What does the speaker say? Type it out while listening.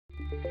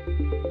Right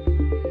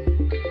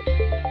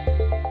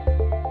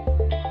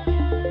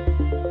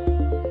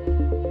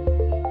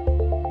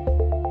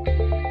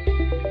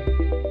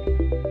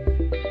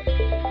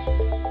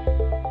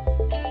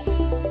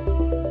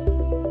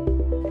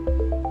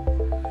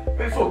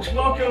folks,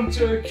 welcome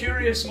to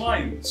Curious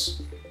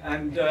Minds,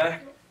 and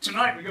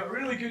tonight we've got a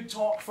really good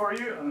talk for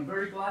you, and I'm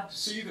very glad to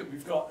see that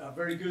we've got a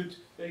very good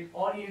big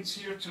audience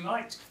here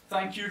tonight.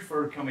 Thank you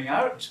for coming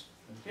out.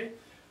 Okay,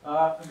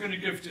 I'm going to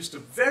give just a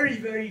very,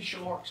 very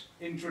short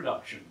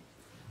introduction.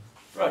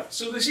 Right,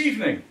 so this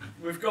evening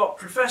we've got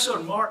Professor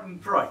Martin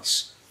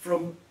Price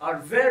from our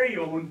very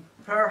own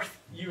Perth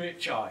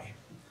UHI.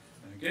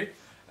 Okay,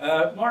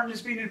 Martin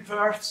has been in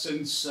Perth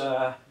since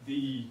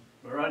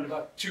around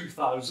about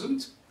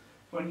 2000,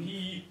 when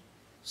he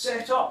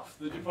set up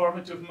the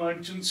Department of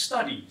Mountain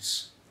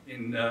Studies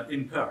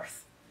in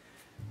Perth.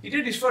 He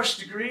did his first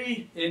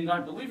degree in, I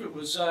believe it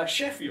was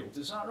Sheffield,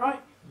 is that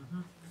right?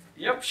 Mm-hmm.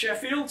 Yep,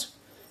 Sheffield,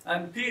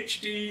 and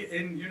PhD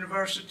in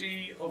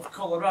University of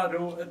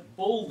Colorado at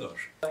Boulder.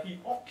 He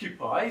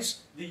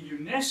occupies the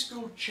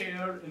UNESCO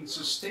Chair in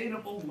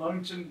Sustainable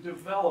Mountain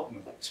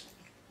Development.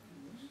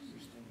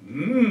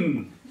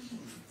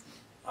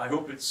 I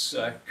hope it's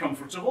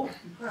comfortable.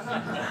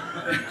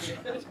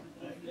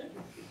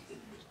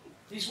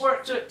 He's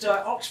worked at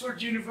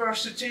Oxford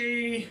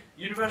University,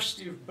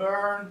 University of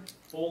Bern,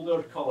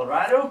 Boulder,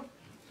 Colorado.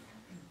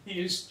 He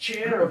is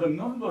chair of a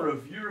number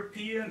of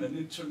European and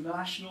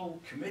international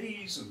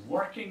committees and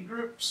working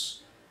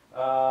groups.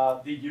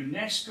 The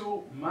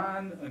UNESCO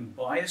Man and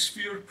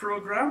Biosphere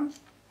Programme.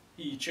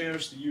 He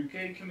chairs the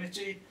UK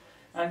committee,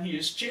 and he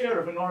is chair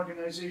of an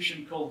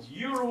organisation called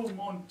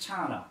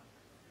Euro-Montana.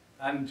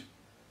 And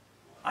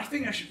I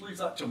think I should leave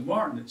that to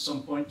Martin at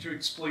some point to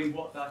explain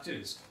what that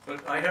is.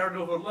 But I heard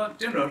over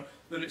dinner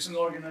that it's an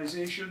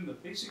organisation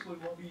that basically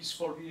lobbies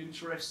for the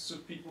interests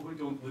of people who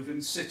don't live in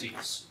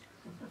cities.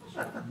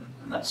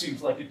 And that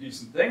seems like a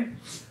decent thing.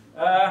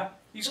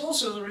 He's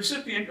also the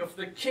recipient of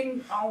the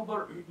King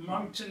Albert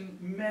Mountain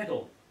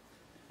Medal.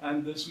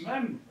 And this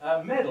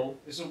medal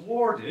is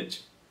awarded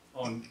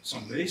on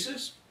some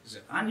basis. Is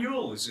it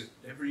annual? Is it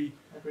every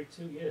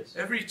 2 years?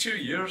 Every 2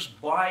 years,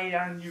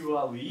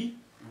 biannually.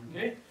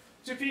 Okay,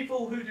 to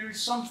people who do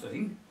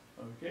something,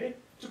 okay,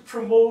 to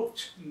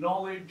promote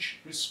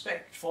knowledge,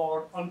 respect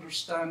for,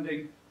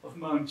 understanding of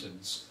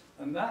mountains.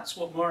 And that's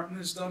what Martin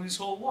has done his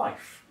whole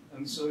life.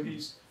 And so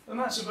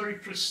that's a very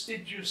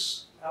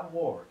prestigious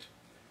award.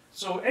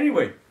 So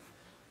anyway,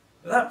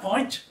 at that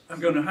point, I'm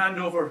going to hand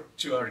over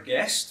to our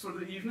guest for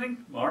the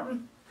evening,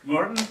 Martin.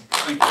 Martin,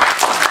 thank you.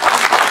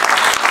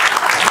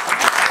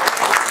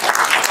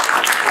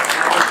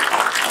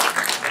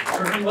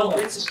 Well,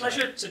 it's a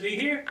pleasure to be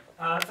here.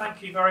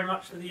 Thank you very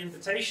much for the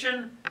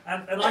invitation.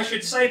 And I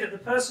should say that the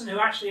person who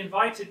actually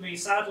invited me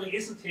sadly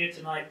isn't here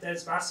tonight,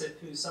 Des Bassett,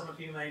 who some of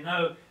you may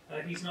know.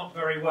 He's not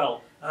very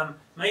well.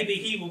 Maybe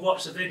he will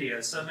watch the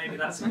video, so maybe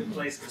that's a good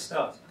place to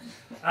start.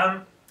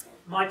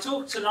 My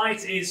talk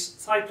tonight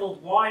is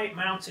titled Why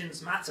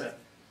Mountains Matter.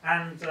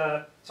 And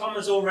Tom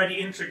has already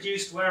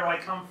introduced where I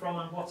come from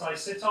and what I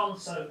sit on,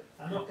 so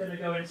I'm not going to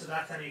go into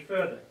that any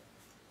further.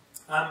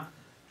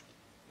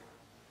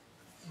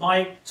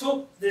 My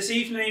talk this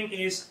evening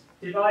is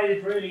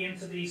divided really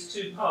into these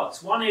two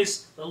parts. One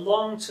is the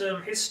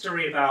long-term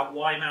history about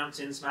why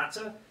mountains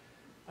matter,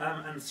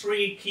 and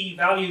 3 key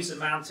values of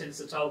mountains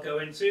that I'll go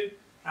into.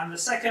 And the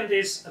second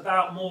is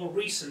about more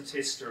recent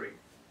history.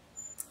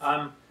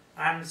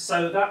 And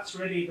so that's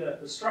really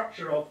the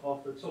structure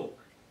of the talk.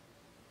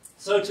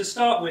 So to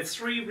start with,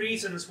 3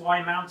 reasons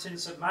why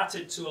mountains have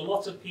mattered to a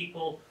lot of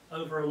people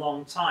over a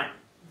long time.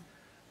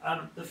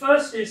 The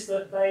first is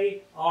that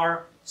they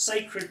are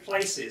sacred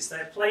places.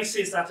 They're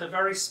places that are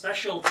very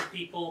special to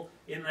people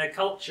in their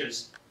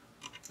cultures.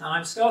 Now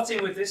I'm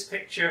starting with this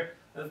picture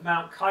of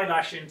Mount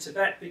Kailash in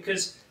Tibet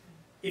because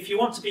if you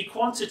want to be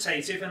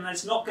quantitative, and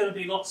there's not going to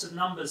be lots of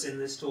numbers in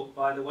this talk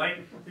by the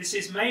way, this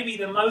is maybe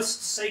the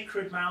most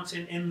sacred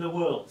mountain in the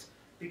world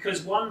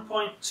because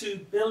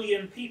 1.2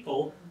 billion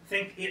people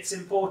think it's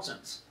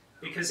important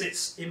because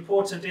it's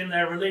important in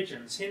their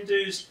religions.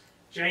 Hindus,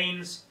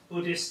 Jains,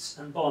 Buddhists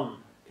and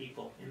Bon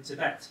people in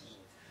Tibet.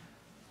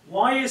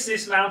 Why is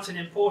this mountain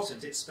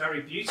important? It's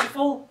very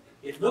beautiful,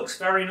 it looks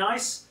very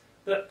nice,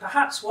 but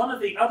perhaps one of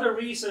the other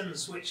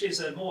reasons, which is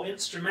a more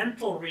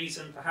instrumental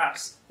reason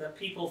perhaps, that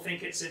people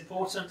think it's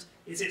important,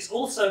 is it's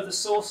also the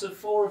source of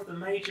 4 of the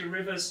major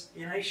rivers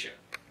in Asia.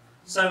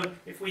 So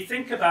if we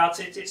think about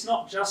it, it's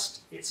not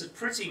just it's a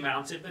pretty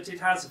mountain, but it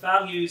has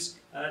values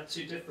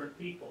to different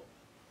people.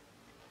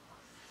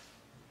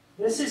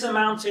 This is a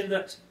mountain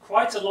that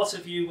quite a lot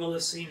of you will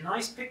have seen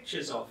nice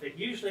pictures of. It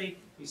usually,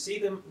 you see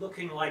them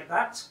looking like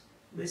that.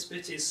 This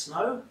bit is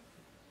snow.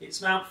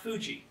 It's Mount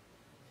Fuji.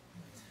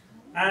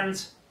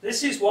 And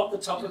this is what the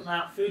top of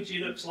Mount Fuji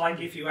looks like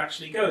if you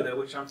actually go there,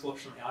 which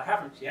unfortunately I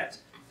haven't yet.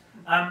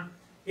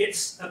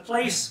 It's a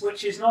place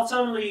which is not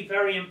only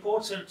very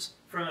important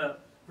from a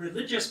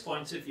religious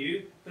point of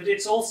view, but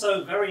it's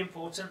also very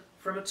important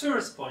from a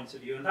tourist point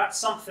of view, and that's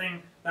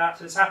something that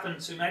has happened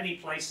to many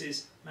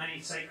places, many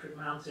sacred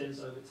mountains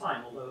over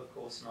time, although of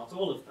course not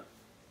all of them.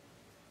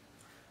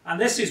 And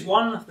this is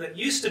one that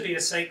used to be a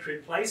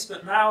sacred place,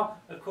 but now,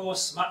 of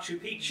course, Machu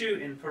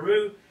Picchu in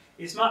Peru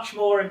is much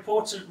more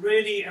important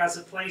really as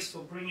a place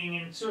for bringing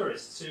in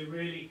tourists who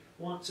really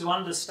want to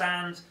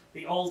understand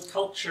the old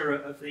culture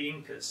of the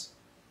Incas.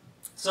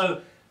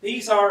 So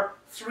these are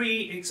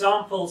three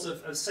examples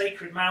of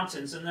sacred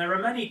mountains, and there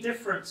are many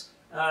different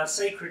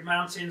sacred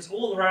mountains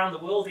all around the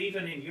world,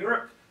 even in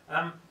Europe,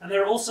 and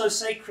there are also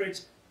sacred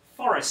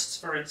forests,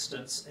 for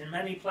instance, in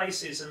many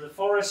places, and the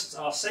forests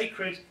are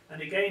sacred,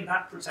 and again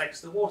that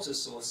protects the water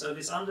source. So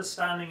this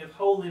understanding of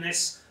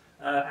holiness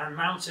and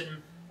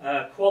mountain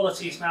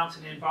qualities,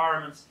 mountain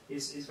environments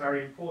is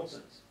very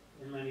important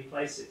in many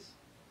places.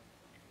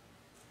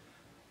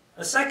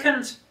 A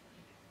second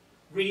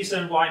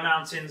reason why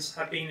mountains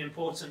have been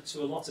important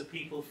to a lot of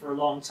people for a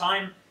long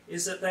time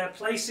is that they're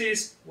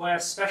places where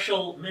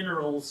special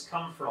minerals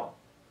come from.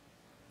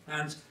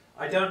 And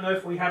I don't know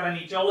if we have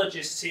any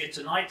geologists here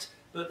tonight,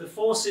 but the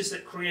forces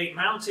that create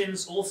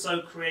mountains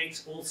also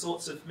create all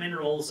sorts of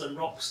minerals and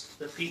rocks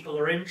that people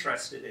are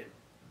interested in.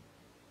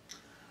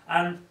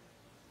 And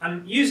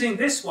I'm using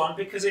this one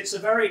because it's a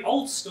very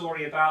old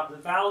story about the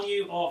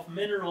value of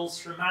minerals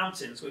from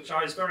mountains, which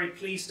I was very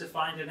pleased to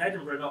find in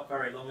Edinburgh not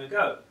very long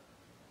ago.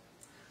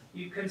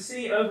 You can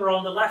see over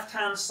on the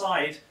left-hand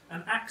side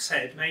an axe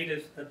head made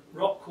of a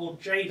rock called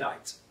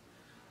jadeite.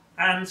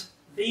 And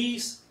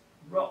these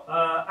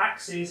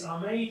axes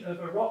are made of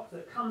a rock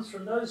that comes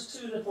from those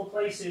two little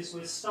places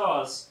with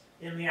stars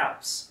in the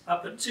Alps,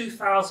 up at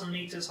 2,000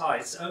 meters high.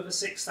 It's over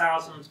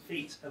 6,000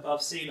 feet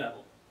above sea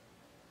level.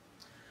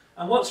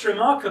 And what's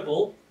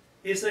remarkable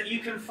is that you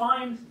can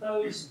find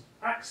those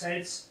axe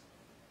heads,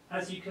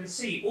 as you can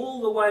see,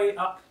 all the way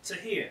up to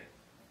here.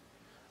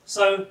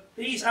 So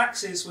these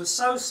axes were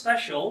so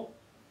special,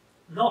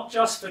 not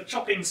just for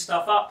chopping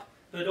stuff up,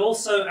 but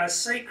also as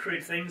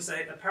sacred things.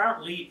 They,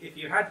 apparently, if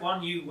you had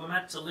one, you were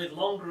meant to live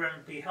longer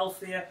and be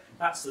healthier.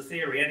 That's the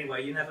theory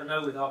anyway. You never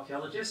know with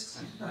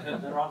archaeologists. I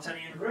hope there aren't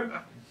any in the room.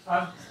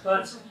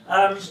 But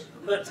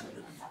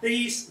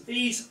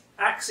these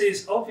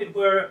axes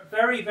were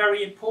very,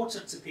 very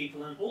important to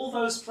people, and all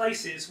those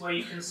places where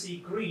you can see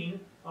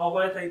green are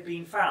where they've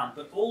been found,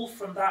 but all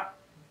from that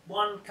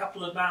one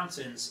couple of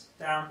mountains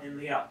down in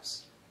the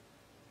Alps.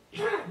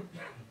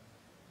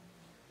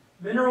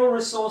 Mineral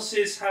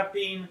resources have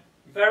been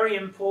very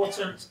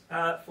important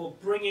for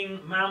bringing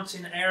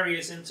mountain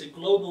areas into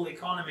global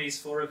economies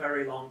for a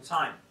very long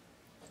time.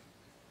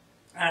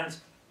 And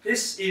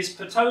this is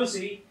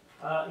Potosi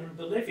in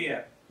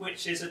Bolivia,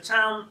 which is a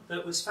town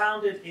that was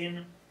founded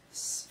in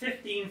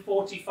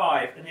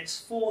 1545, and it's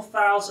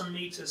 4,000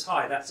 meters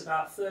high. That's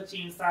about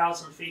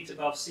 13,000 feet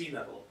above sea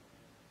level.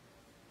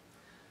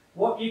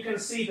 What you can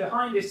see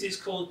behind it is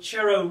called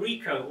Cerro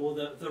Rico, or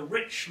the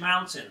rich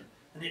mountain,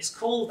 and it's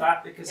called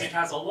that because it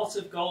has a lot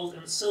of gold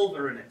and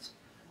silver in it.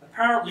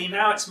 Apparently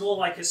now it's more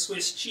like a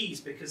Swiss cheese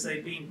because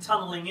they've been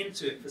tunneling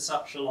into it for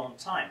such a long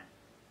time.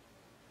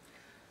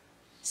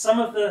 Some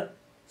of the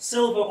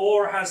silver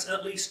ore has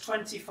at least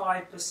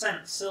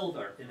 25%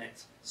 silver in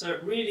it, so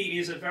it really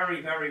is a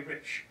very, very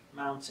rich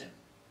mountain.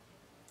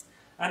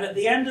 And at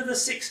the end of the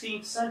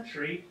 16th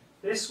century,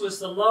 this was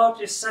the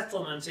largest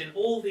settlement in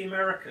all the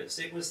Americas.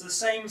 It was the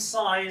same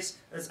size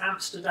as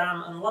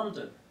Amsterdam and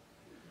London.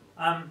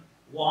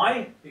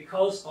 Why?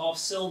 Because of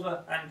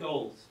silver and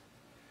gold.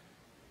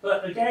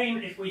 But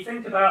again, if we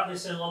think about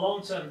this in the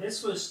long term,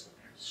 this was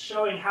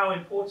showing how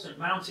important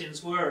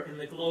mountains were in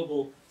the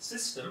global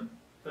system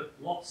for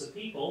lots of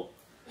people.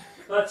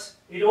 But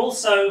it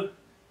also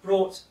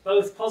brought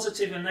both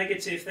positive and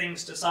negative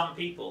things to some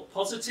people.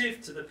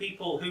 Positive to the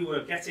people who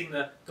were getting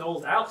the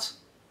gold out,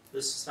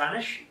 the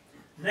Spanish.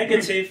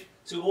 Negative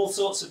to all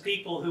sorts of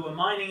people who were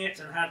mining it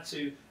and had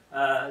to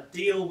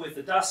deal with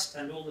the dust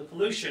and all the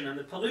pollution. And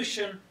the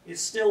pollution is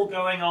still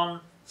going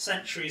on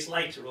centuries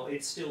later, or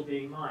it's still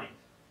being mined.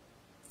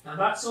 And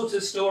that sort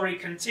of story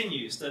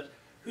continues, that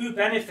who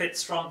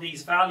benefits from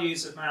these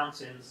values of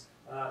mountains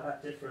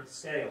at different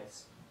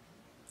scales.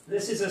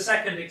 This is a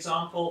second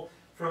example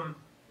from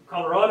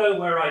Colorado,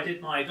 where I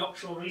did my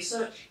doctoral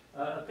research,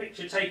 a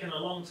picture taken a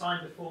long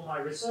time before my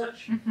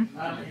research,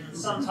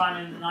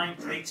 sometime in the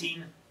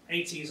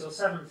 1880s or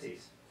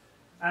 70s.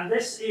 And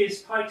this is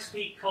Pikes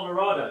Peak,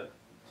 Colorado.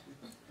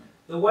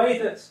 The way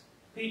that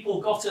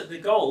people got at the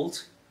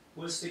gold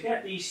was to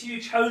get these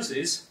huge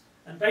hoses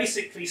and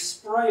basically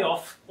spray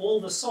off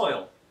all the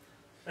soil.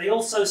 They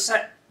also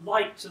set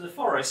light to the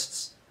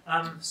forests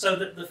so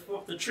that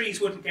the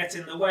trees wouldn't get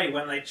in the way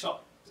when they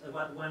chopped,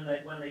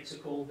 when they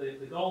took all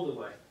the gold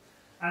away.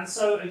 And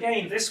so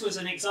again, this was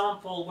an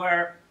example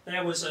where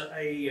there was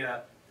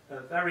a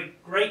very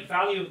great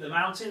value of the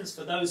mountains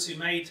for those who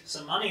made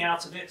some money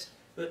out of it,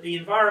 but the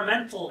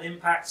environmental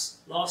impacts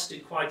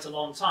lasted quite a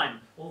long time.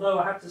 Although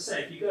I have to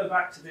say, if you go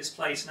back to this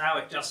place now,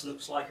 it just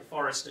looks like a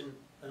forest, and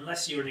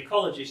unless you're an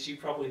ecologist, you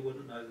probably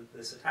wouldn't know that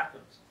this had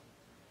happened.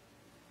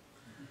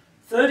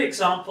 Third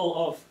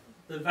example of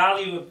the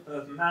value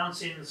of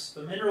mountains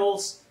for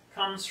minerals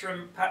comes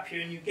from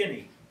Papua New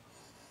Guinea.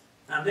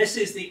 And this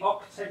is the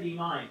Oktedi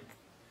mine.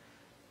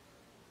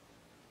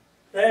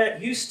 There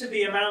used to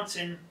be a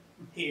mountain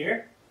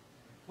here,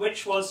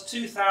 which was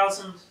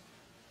 2,000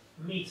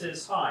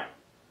 meters high.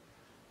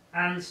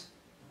 And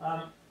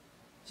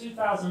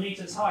 2,000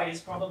 meters high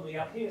is probably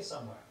up here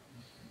somewhere.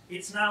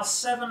 It's now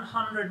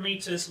 700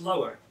 meters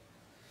lower.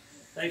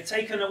 They've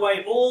taken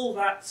away all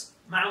that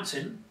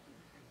mountain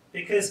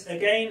because,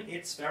 again,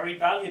 it's very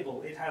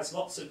valuable. It has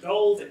lots of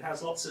gold, it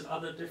has lots of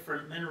other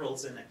different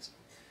minerals in it.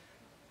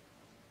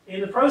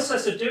 In the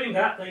process of doing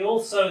that, they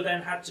also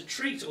then had to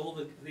treat all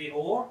the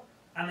ore,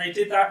 and they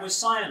did that with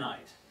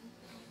cyanide.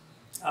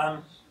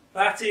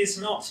 That is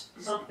not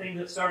something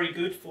that's very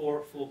good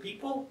for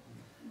people,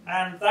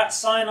 and that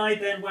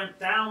cyanide then went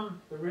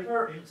down the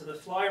river into the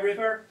Fly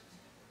River.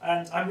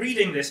 And I'm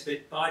reading this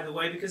bit, by the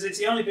way, because it's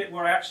the only bit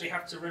where I actually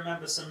have to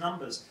remember some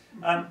numbers.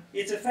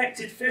 It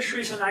affected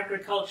fisheries and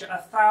agriculture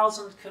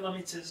 1,000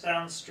 kilometres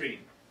downstream.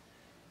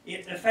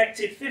 It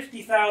affected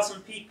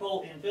 50,000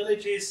 people in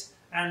villages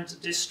and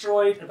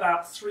destroyed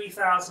about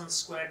 3,000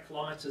 square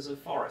kilometres of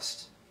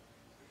forest.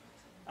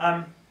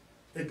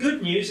 The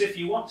good news, if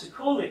you want to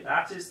call it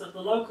that, is that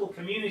the local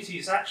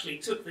communities actually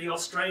took the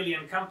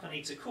Australian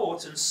company to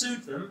court and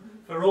sued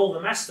them for all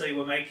the mess they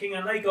were making,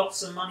 and they got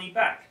some money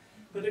back.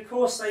 But of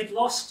course they'd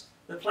lost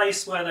the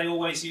place where they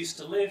always used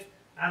to live,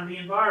 and the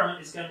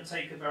environment is going to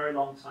take a very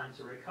long time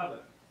to recover.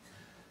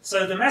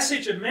 So the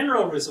message of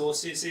mineral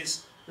resources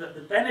is that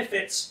the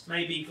benefits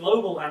may be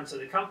global and to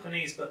the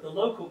companies, but the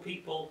local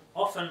people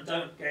often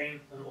don't gain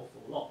an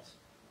awful lot.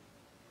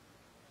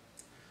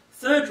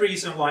 Third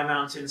reason why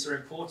mountains are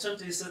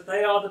important is that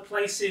they are the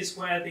places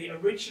where the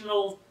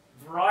original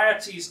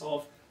varieties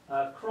of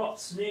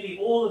crops, nearly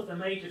all of the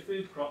major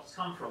food crops,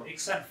 come from,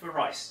 except for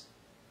rice.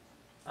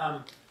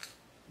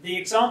 The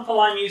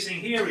example I'm using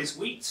here is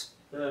wheat,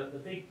 the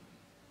big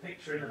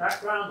picture in the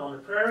background on the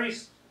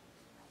prairies.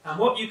 And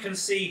what you can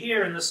see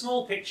here in the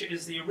small picture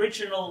is the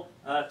original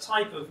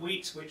type of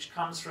wheat which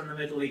comes from the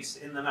Middle East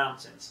in the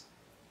mountains.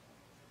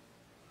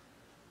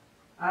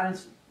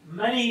 And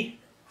many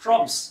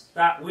crops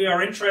that we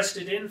are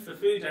interested in for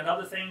food and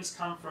other things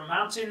come from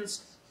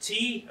mountains.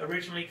 Tea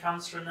originally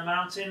comes from the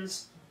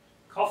mountains.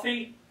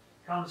 Coffee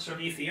comes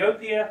from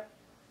Ethiopia.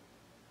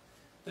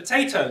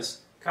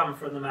 Potatoes come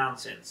from the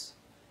mountains.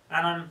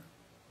 And I'm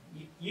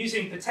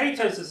using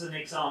potatoes as an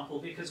example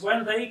because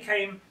when they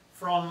came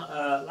from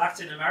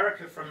Latin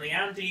America, from the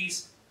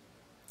Andes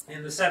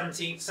in the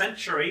 17th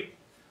century,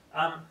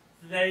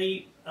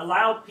 they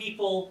allowed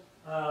people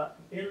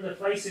in the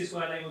places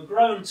where they were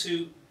grown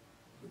to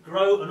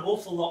grow an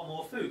awful lot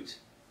more food.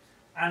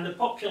 And the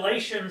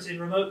populations in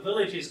remote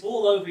villages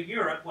all over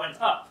Europe went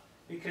up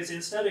because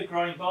instead of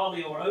growing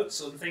barley or oats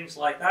and things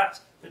like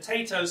that,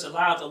 potatoes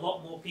allowed a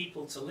lot more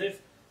people to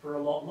live for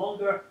a lot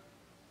longer.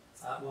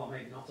 Well,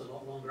 maybe not a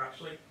lot longer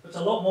actually, but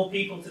a lot more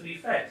people to be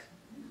fed.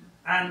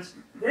 And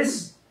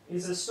this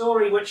is a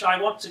story which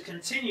I want to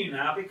continue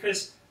now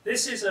because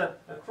this is a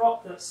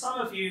crop that some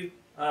of you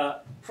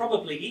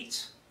probably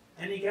eat.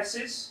 Any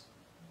guesses?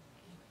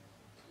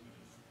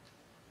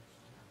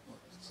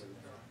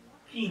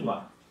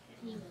 Quinoa.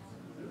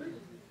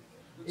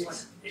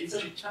 It's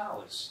a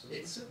chalice.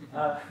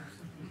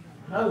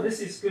 No, this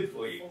is good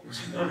for you.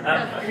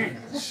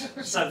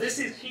 So this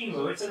is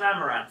quinoa. It's an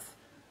amaranth.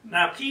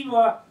 Now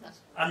quinoa,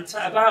 until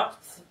about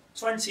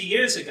 20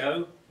 years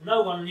ago,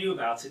 no one knew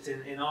about it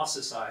in our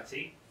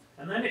society.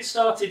 And then it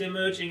started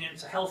emerging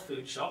into health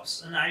food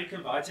shops, and now you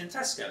can buy it in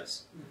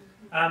Tesco's.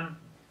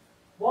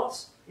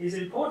 What is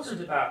important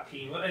about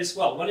quinoa is,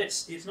 well,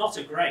 it's not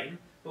a grain,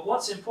 but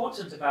what's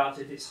important about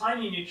it, it's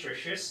highly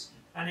nutritious,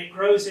 and it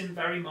grows in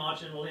very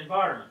marginal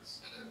environments.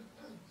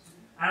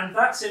 And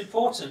that's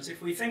important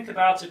if we think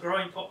about a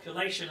growing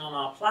population on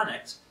our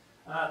planet.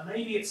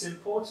 Maybe it's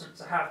important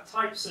to have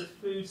types of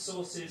food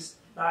sources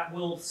that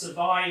will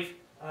survive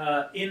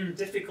in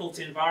difficult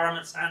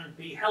environments and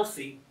be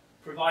healthy,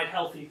 provide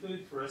healthy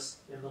food for us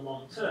in the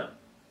long term.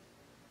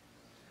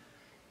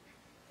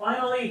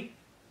 Finally,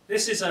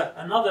 this is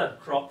another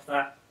crop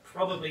that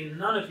probably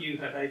none of you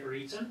have ever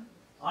eaten.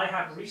 I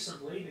have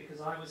recently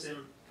because I was in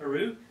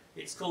Peru.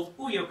 It's called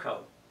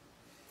uyoko.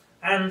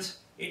 And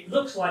it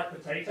looks like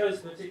potatoes,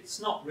 but it's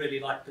not really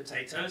like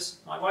potatoes.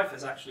 My wife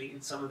has actually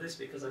eaten some of this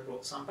because I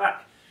brought some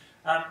back.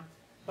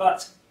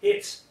 But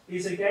it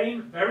is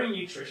again very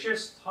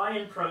nutritious, high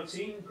in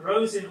protein,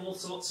 grows in all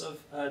sorts of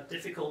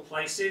difficult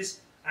places,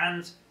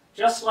 and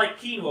just like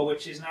quinoa,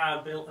 which is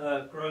now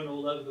grown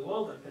all over the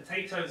world, and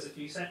potatoes a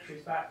few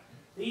centuries back,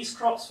 these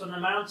crops from the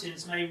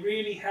mountains may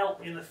really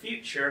help in the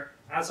future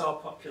as our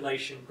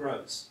population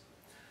grows.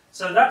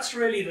 So that's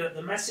really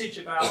the message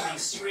about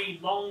these three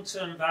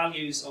long-term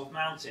values of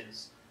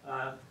mountains.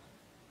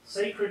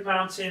 Sacred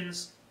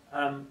mountains,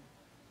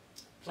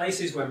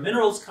 places where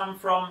minerals come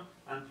from,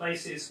 and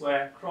places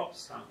where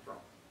crops come from.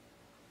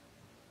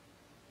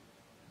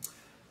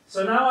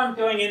 So now I'm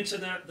going into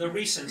the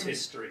recent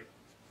history.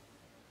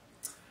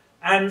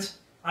 And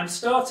I'm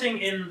starting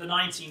in the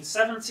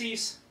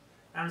 1970s,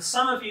 And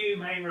some of you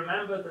may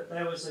remember that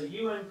there was a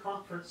UN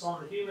conference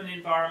on the human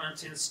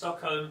environment in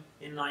Stockholm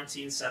in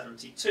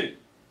 1972.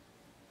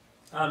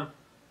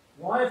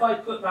 Why have I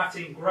put that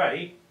in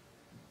grey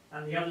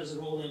and the others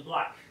are all in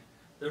black?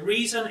 The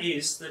reason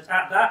is that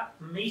at that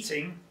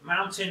meeting,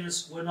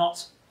 mountains were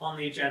not on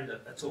the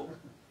agenda at all.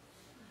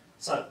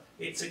 So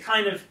it's a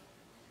kind of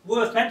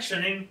worth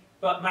mentioning,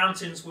 but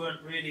mountains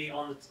weren't really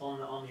on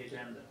the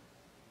agenda.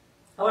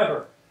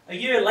 However, a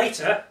year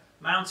later,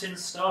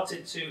 mountains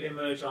started to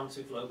emerge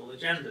onto global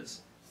agendas.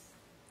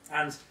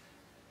 And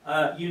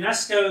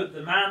UNESCO,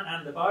 the Man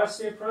and the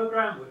Biosphere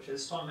Programme, which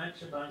as Tom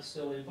mentioned I'm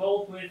still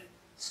involved with,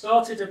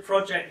 started a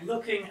project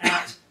looking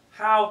at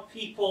how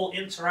people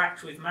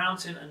interact with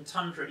mountain and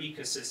tundra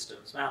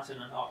ecosystems,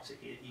 mountain and Arctic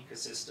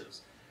ecosystems.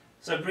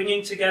 So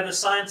bringing together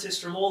scientists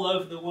from all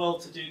over the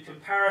world to do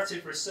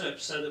comparative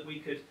research so that we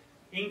could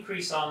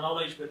increase our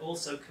knowledge but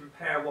also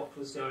compare what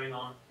was going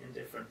on in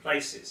different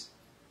places.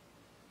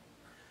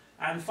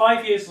 And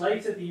 5 years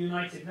later, the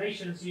United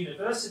Nations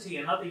University,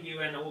 another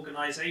UN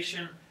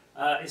organisation,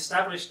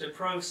 established a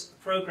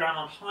program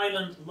on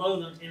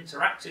highland-lowland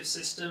interactive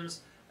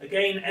systems,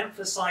 again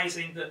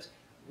emphasising that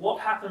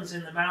what happens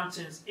in the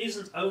mountains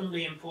isn't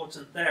only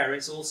important there,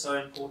 it's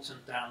also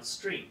important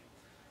downstream.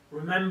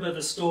 Remember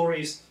the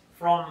stories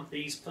from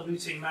these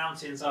polluting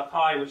mountains up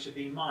high which have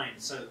been mined.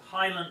 So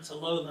highland to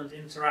lowland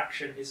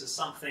interaction is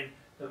something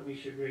that we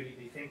should really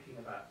be thinking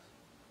about.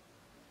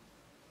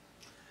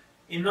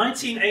 In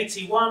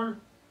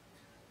 1981,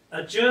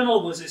 a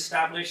journal was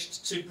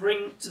established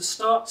to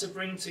start to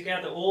bring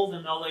together all the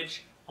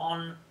knowledge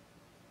on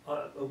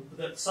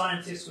that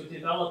scientists were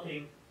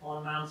developing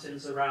on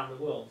mountains around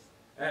the world.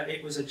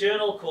 It was a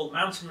journal called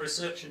Mountain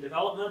Research and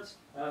Development.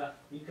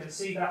 You can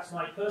see that's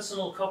my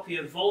personal copy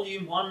of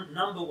Volume 1,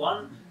 Number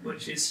 1,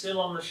 which is still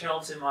on the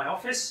shelves in my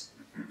office.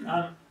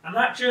 And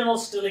that journal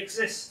still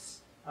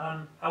exists.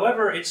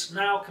 However, it's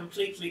now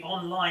completely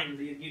online.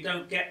 You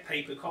don't get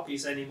paper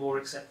copies anymore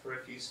except for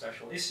a few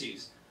special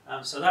issues.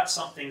 So that's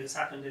something that's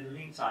happened in the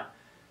meantime.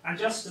 And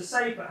just to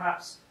say,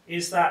 perhaps,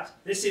 is that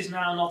this is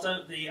now not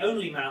the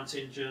only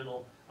mountain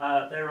journal.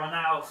 There are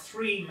now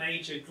 3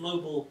 major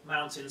global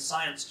mountain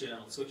science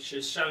journals, which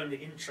has shown the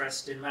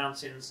interest in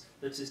mountains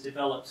that has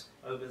developed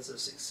over the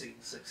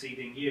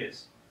succeeding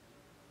years.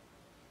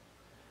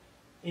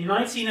 In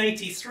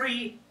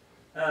 1983,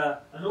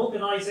 an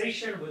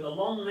organisation with a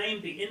long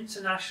name, the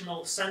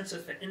International Centre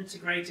for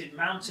Integrated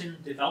Mountain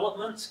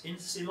Development,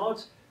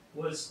 INCIMOD,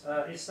 was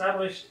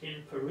established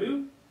in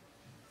Peru.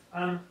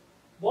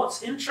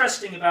 What's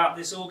interesting about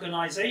this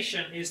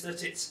organisation is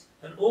that it's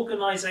an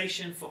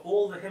organisation for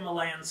all the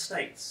Himalayan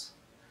states.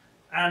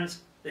 And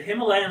the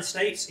Himalayan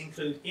states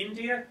include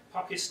India,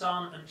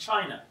 Pakistan and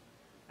China.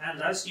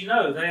 And as you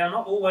know, they are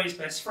not always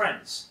best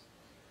friends.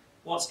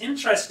 What's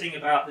interesting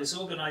about this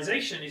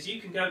organisation is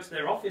you can go to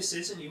their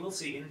offices and you will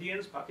see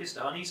Indians,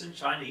 Pakistanis and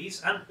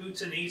Chinese and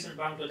Bhutanese and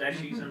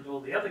Bangladeshis and all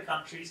the other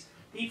countries,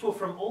 people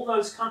from all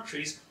those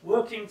countries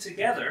working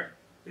together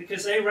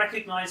because they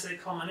recognise their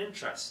common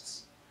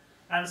interests.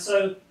 And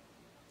so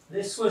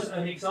this was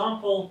an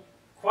example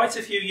quite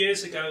a few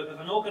years ago of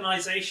an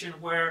organisation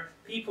where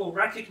people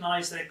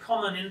recognised their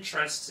common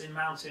interests in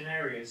mountain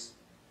areas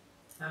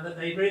and that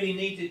they really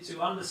needed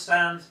to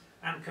understand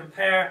and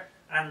compare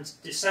and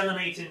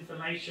disseminate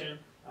information,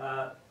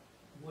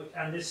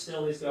 and this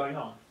still is going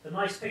on. The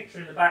nice picture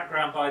in the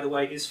background, by the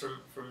way, is from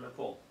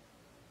Nepal.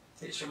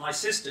 It's from my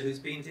sister, who's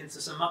been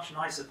into some much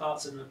nicer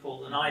parts of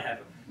Nepal than I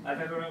have.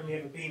 I've only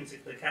ever been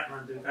to the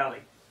Kathmandu Valley.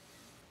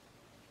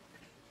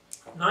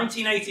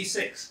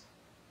 1986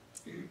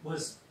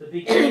 was the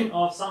beginning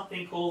of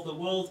something called the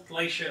World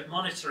Glacier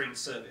Monitoring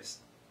Service.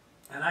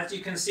 And as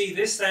you can see,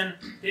 this then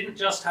didn't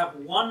just have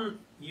one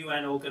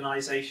UN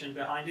organisation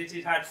behind it,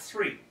 it had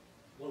 3.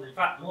 Well, in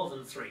fact, more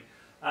than 3.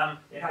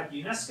 It had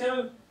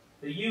UNESCO,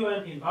 the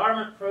UN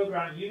Environment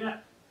Programme, UNEP,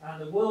 and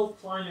the World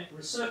Climate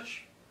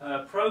Research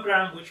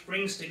Programme, which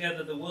brings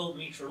together the World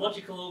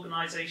Meteorological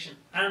Organisation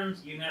and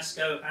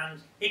UNESCO,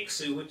 and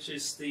ICSU, which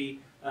is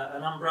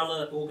an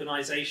umbrella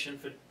organisation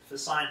for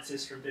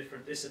scientists from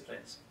different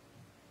disciplines.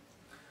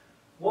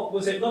 What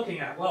was it looking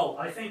at? Well,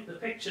 I think the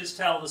pictures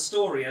tell the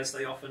story, as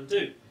they often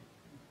do.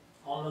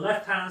 On the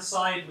left-hand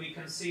side, we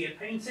can see a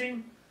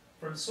painting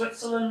from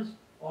Switzerland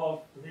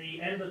of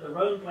the end of the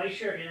Rhone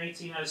Glacier in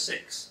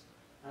 1806.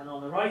 And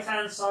on the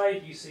right-hand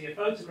side, you see a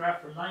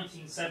photograph from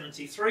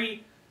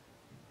 1973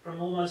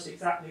 from almost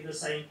exactly the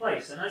same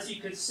place. And as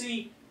you could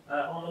see,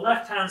 on the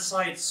left-hand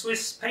side,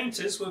 Swiss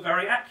painters were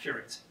very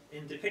accurate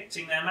in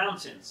depicting their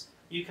mountains.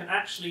 You can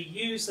actually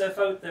use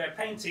their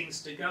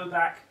paintings to go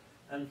back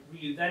and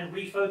you then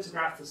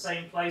rephotograph the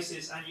same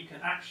places and you can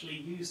actually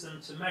use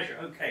them to measure.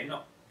 Okay,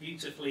 not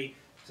beautifully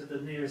to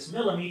the nearest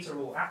millimetre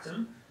or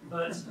atom,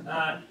 but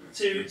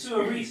to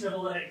a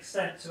reasonable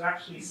extent to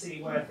actually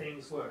see where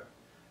things were.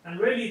 And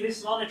really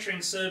this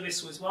monitoring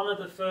service was one of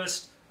the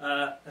first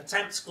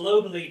attempts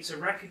globally to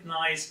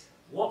recognise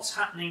what's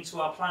happening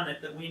to our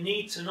planet, that we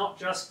need to not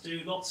just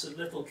do lots of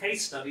little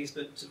case studies,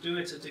 but to do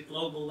it at a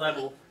global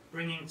level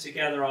bringing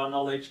together our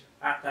knowledge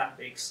at that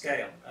big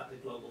scale, at the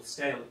global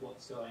scale of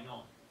what's going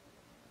on.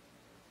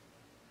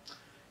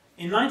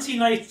 In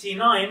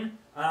 1989,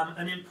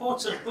 an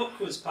important book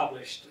was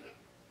published.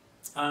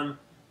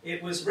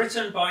 It was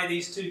written by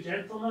these two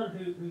gentlemen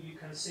who you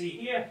can see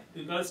here,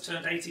 who both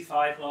turned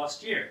 85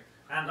 last year.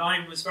 And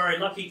I was very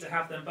lucky to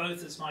have them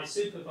both as my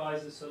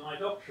supervisors for my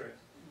doctorate.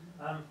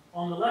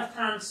 On the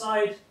left-hand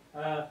side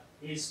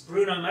is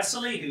Bruno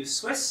Messerli, who's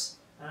Swiss,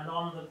 and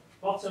on the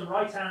bottom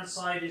right-hand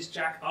side is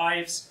Jack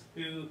Ives,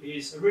 who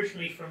is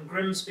originally from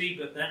Grimsby,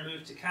 but then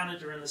moved to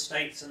Canada and the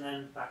States, and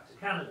then back to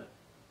Canada.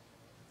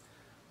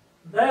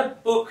 Their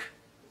book,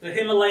 The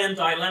Himalayan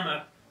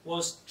Dilemma,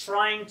 was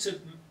trying to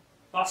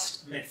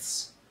bust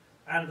myths.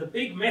 And the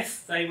big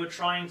myth they were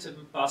trying to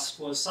bust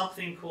was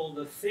something called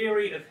the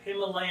theory of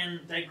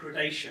Himalayan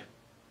degradation.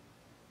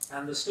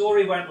 And the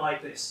story went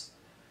like this.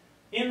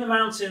 In the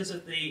mountains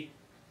of the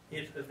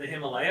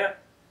Himalaya,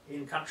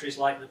 in countries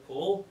like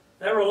Nepal,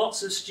 there are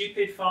lots of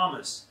stupid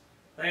farmers.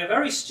 They are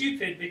very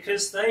stupid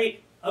because they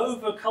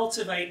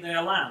over-cultivate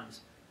their land.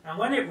 And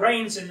when it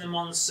rains in the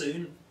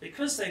monsoon,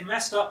 because they've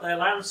messed up their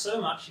land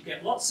so much, you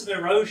get lots of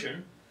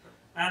erosion,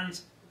 and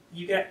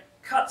you get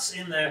cuts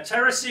in their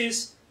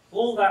terraces.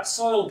 All that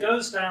soil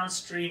goes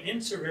downstream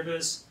into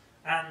rivers,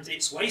 and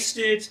it's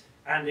wasted,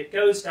 and it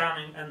goes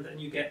down, and then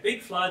you get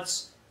big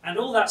floods, and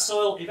all that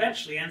soil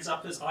eventually ends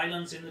up as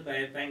islands in the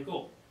Bay of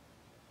Bengal.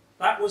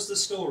 That was the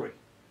story.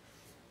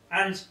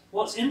 And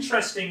what's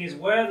interesting is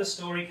where the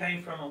story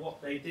came from and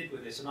what they did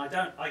with it. And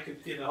I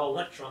could give a whole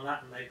lecture on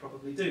that, and they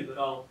probably do, but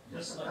I'll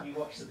just let you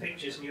watch the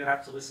pictures and you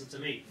have to listen to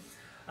me.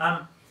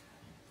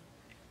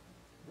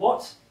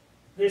 What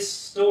this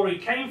story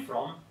came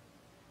from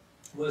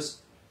was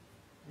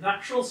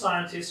natural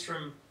scientists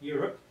from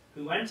Europe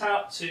who went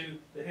out to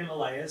the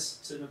Himalayas,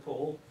 to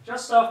Nepal,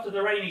 just after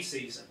the rainy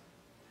season.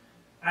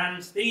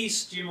 And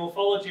these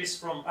geomorphologists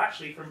from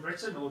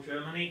Britain or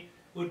Germany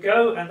would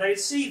go and they'd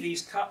see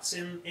these cuts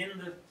in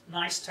the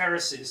nice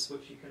terraces,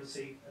 which you can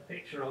see a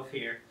picture of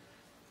here.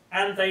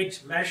 And they'd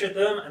measure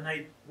them and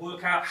they'd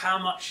work out how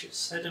much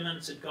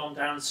sediment had gone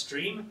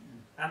downstream,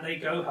 and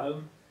they'd go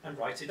home and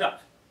write it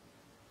up.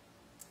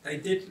 They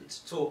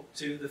didn't talk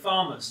to the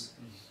farmers.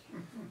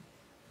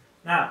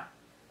 Now,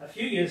 a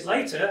few years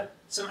later,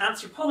 some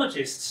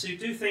anthropologists who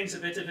do things a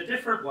bit of a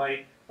different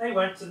way, they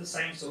went to the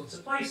same sorts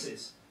of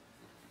places.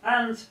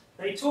 And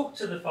they talked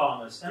to the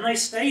farmers, and they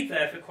stayed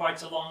there for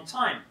quite a long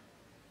time.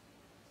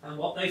 And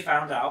what they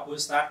found out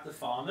was that the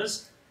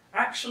farmers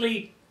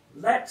actually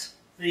let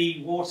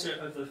the water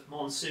of the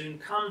monsoon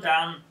come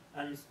down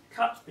and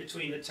cut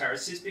between the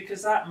terraces,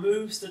 because that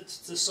moves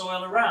the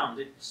soil around.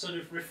 It sort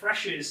of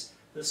refreshes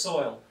the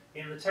soil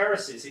in the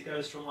terraces. It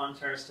goes from one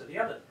terrace to the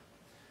other.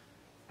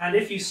 And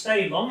if you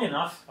stay long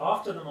enough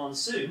after the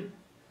monsoon,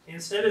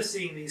 instead of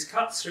seeing these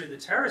cuts through the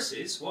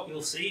terraces, what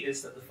you'll see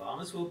is that the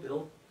farmers will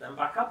build them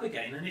back up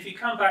again. And if you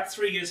come back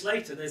 3 years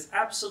later, there's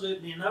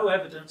absolutely no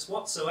evidence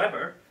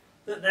whatsoever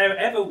that there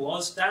ever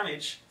was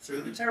damage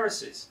through the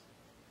terraces.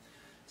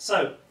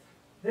 So,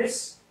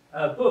 this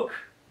book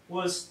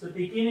was the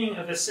beginning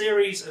of a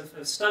series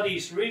of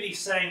studies really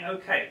saying,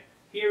 okay,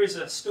 here is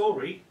a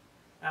story,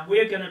 and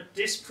we're going to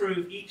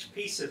disprove each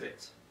piece of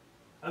it.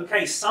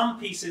 Okay, some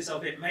pieces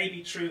of it may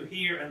be true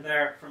here and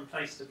there from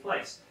place to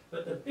place,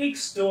 but the big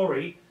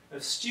story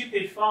of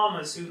stupid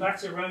farmers who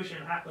let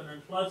erosion happen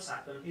and floods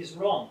happen is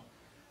wrong.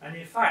 And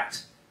in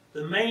fact,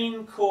 the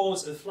main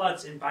cause of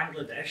floods in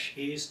Bangladesh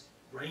is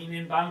rain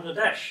in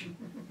Bangladesh.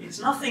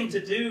 It's nothing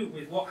to do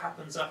with what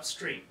happens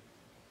upstream.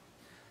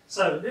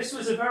 So this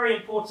was a very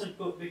important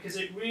book because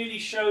it really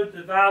showed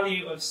the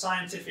value of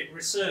scientific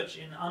research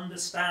in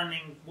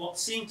understanding what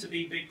seemed to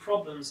be big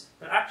problems,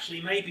 but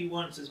actually maybe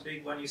weren't as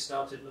big when you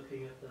started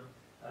looking at them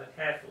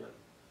carefully,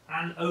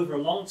 and over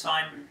a long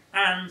time,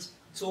 and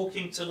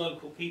talking to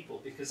local people,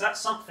 because that's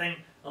something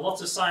a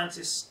lot of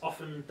scientists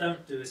often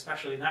don't do,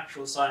 especially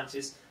natural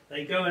scientists.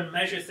 They go and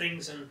measure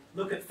things and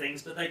look at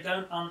things, but they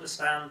don't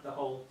understand the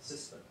whole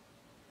system.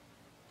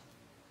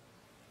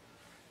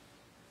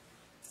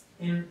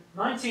 In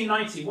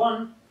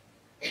 1991,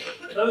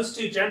 those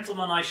two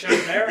gentlemen I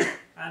showed there,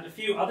 and a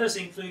few others,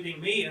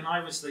 including me, and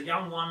I was the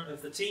young one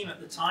of the team at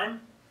the time,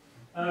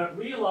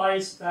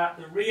 realized that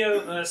the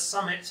Rio Earth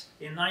Summit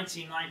in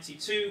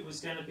 1992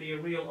 was going to be a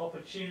real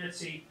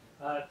opportunity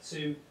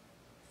to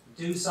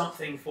do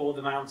something for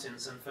the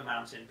mountains and for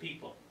mountain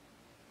people.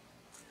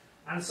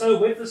 And so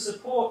with the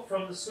support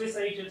from the Swiss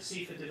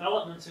Agency for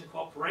Development and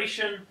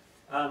Cooperation,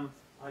 I'm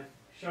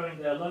showing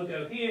their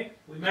logo here,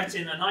 we met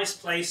in a nice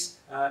place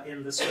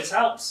in the Swiss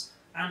Alps,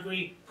 and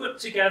we put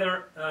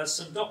together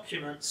some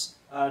documents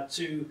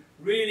to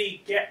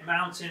really get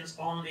mountains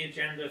on the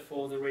agenda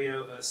for the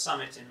Rio Earth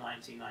Summit in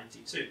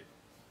 1992.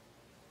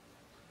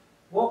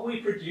 What we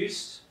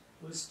produced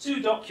was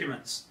 2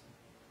 documents.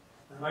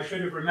 And I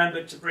should have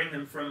remembered to bring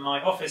them from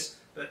my office,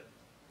 but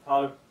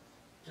I'll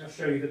just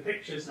show you the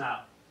pictures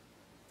now.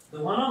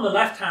 The one on the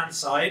left-hand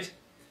side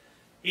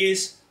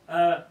is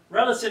a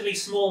relatively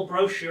small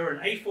brochure,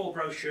 an A4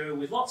 brochure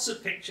with lots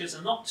of pictures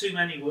and not too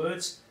many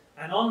words,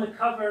 And on the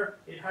cover,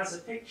 it has a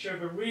picture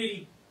of a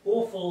really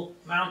awful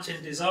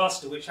mountain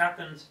disaster which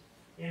happened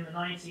in the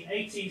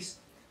 1980s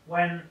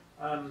when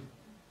an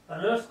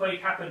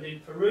earthquake happened in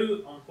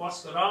Peru on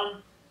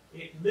Huascarán.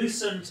 It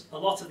loosened a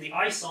lot of the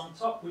ice on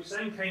top, which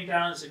then came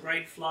down as a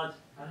great flood,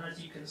 and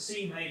as you can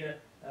see, made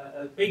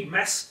a big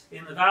mess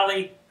in the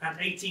valley, and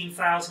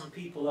 18,000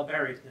 people are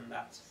buried in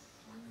that.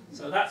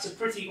 So that's a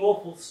pretty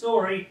awful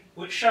story,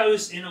 which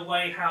shows in a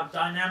way how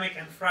dynamic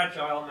and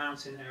fragile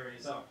mountain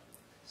areas are.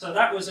 So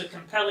that was a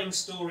compelling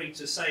story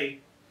to say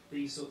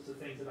these sorts of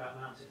things about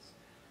mountains.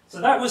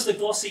 So that was the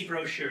glossy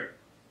brochure.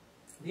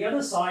 The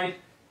other side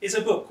is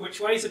a book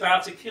which weighs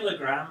about 1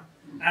 kilogram,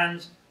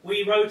 and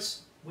we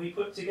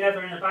put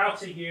together in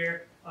about a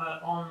year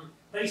on,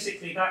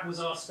 basically that was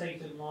our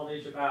state of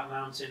knowledge about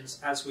mountains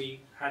as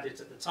we had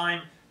it at the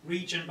time,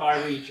 region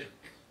by region.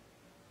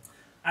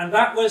 And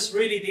that was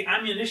really the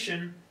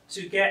ammunition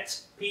to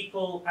get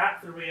people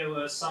at the Rio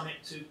Earth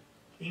Summit to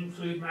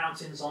include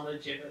mountains on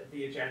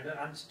the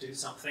agenda and to do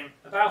something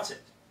about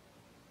it.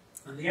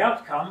 And the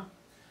outcome,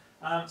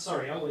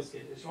 sorry, I always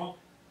get this wrong,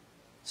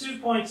 2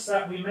 points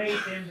that we made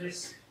in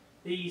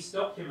these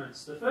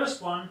documents. The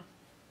first one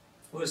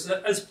was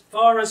that as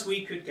far as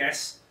we could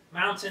guess,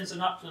 mountains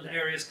and upland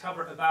areas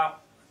cover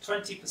about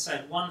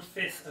 20%,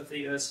 1/5 of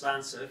the Earth's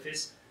land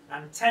surface,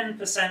 and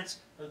 10%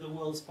 of the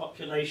world's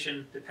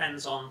population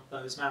depends on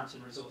those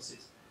mountain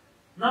resources.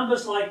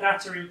 Numbers like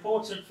that are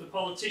important for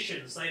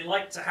politicians. They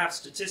like to have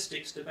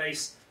statistics to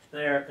base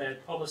their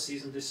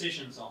policies and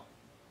decisions on.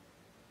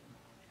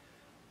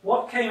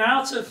 What came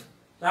out of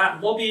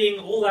that lobbying,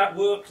 all that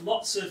work,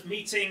 lots of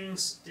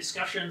meetings,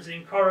 discussions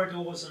in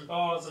corridors and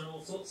bars and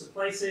all sorts of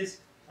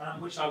places,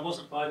 which I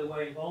wasn't, by the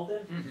way, involved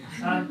in,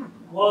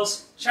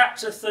 was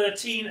Chapter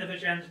 13 of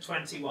Agenda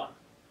 21.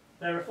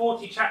 There are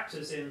 40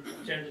 chapters in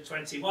Agenda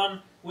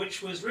 21,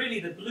 which was really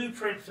the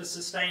blueprint for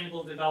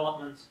sustainable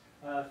development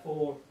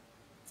for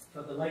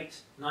the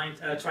late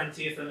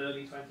 20th and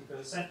early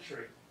 21st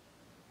century.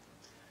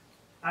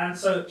 And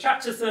so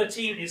Chapter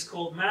 13 is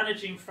called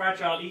Managing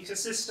Fragile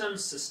Ecosystems,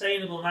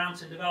 Sustainable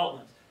Mountain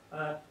Development.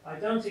 I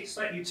don't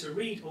expect you to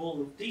read all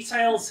the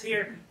details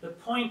here. The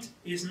point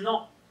is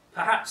not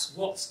perhaps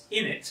what's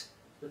in it.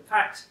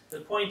 The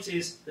point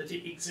is that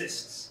it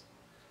exists.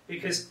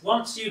 Because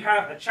once you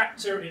have a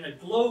chapter in a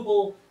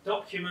global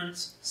document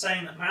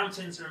saying that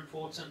mountains are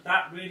important,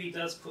 that really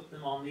does put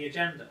them on the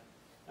agenda,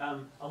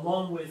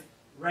 along with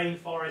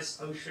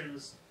rainforests,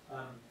 oceans,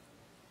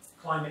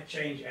 climate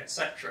change,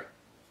 etc.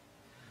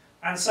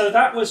 And so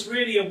that was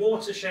really a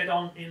watershed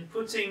in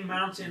putting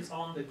mountains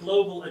on the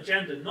global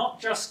agenda, not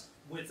just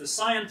with the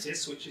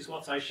scientists, which is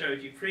what I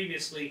showed you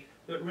previously,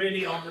 but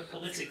really on the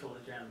political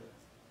agenda.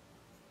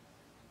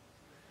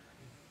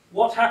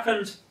 What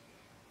happened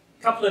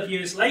a couple of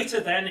years later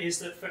then is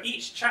that for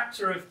each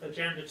chapter of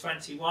Agenda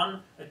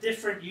 21, a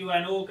different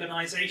UN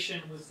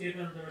organisation was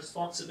given the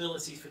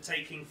responsibility for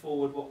taking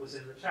forward what was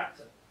in the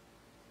chapter.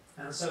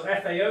 And so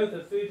FAO,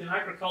 the Food and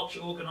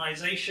Agriculture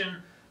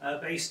Organisation,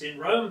 based in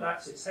Rome,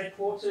 that's its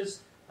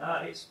headquarters.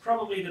 It's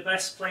probably the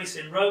best place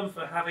in Rome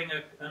for having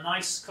a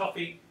nice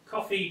coffee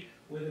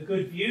with a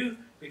good view,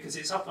 because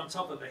it's up on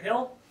top of a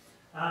hill.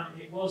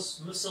 It was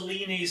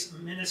Mussolini's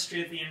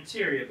Ministry of the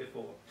Interior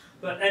before.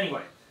 But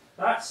anyway,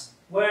 that's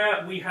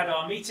where we had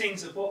our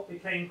meetings of what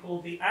became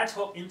called the Ad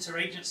Hoc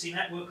Interagency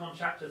Network on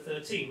Chapter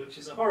 13, which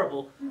is a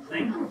horrible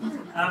thing.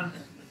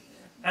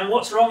 And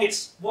what's wrong,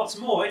 what's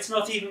more, it's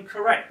not even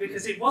correct,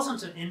 because it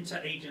wasn't an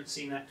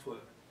interagency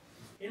network.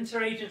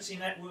 Interagency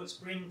networks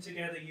bring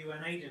together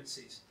UN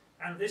agencies,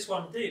 and this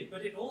one did,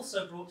 but it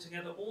also brought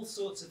together all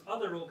sorts of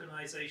other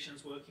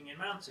organisations working in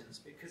mountains,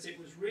 because it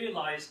was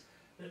realised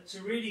that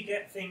to really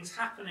get things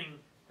happening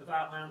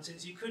about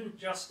mountains, you couldn't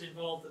just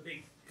involve the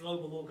big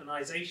global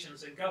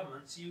organisations and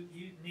governments, you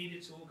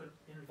needed to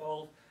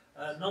involve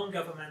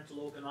non-governmental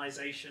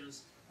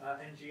organisations,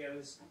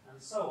 NGOs, and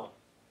so on.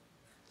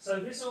 So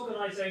this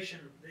organisation,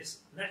 this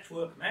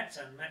network met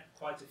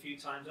quite a few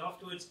times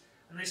afterwards,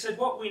 and they said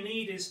what we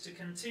need is to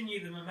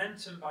continue the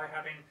momentum by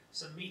having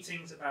some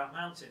meetings about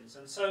mountains.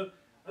 And so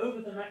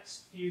over the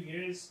next few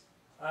years,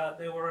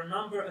 there were a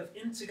number of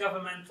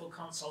intergovernmental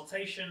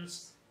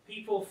consultations.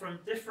 People from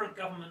different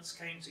governments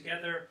came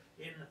together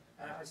in,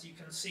 as you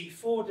can see,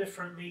 4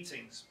 different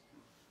meetings.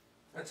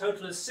 A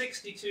total of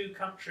 62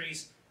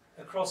 countries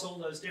across all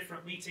those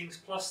different meetings,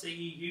 plus the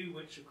EU,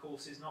 which of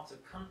course is not a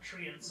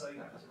country, and so you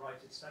have to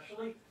write it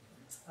specially.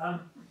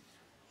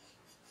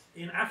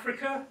 In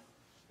Africa,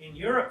 in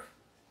Europe,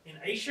 in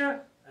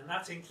Asia, and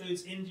that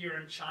includes India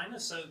and China,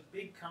 so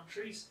big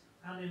countries,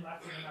 and in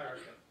Latin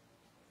America.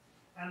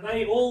 And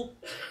they all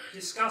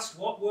discussed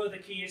what were the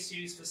key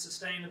issues for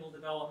sustainable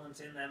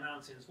development in their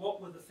mountains,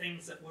 what were the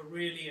things that were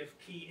really of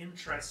key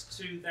interest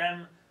to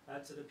them,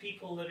 to the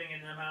people living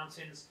in their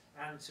mountains,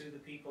 and to the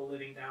people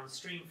living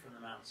downstream from the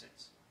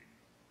mountains.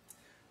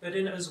 But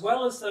as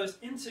well as those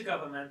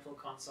intergovernmental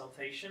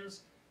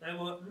consultations, there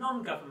were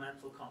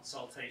non-governmental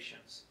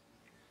consultations.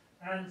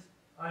 And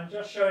I'm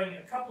just showing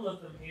a couple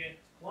of them here.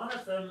 One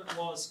of them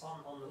was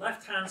on the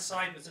left-hand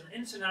side was an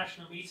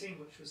international meeting,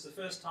 which was the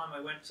first time I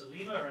went to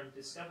Lima and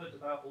discovered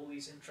about all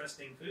these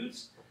interesting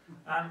foods.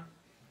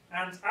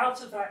 And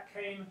out of that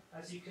came,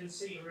 as you can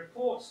see, a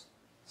report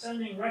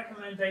sending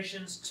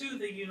recommendations to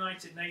the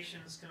United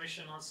Nations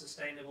Commission on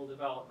Sustainable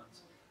Development.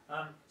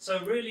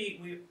 So really,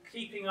 we're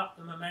keeping up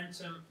the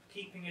momentum,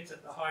 keeping it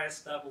at the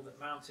highest level that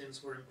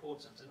mountains were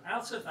important. And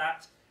out of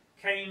that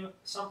came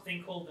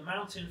something called the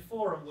Mountain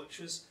Forum, which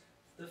was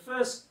the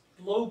first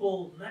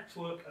global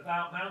network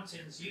about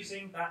mountains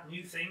using that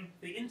new thing,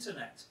 the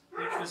internet,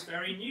 which was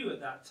very new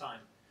at that time.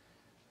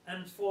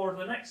 And for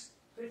the next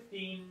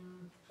 15,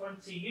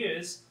 20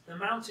 years, the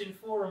Mountain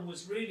Forum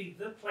was really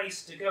the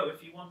place to go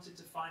if you wanted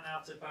to find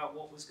out about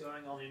what was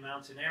going on in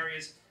mountain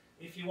areas.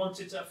 If you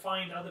wanted to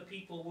find other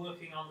people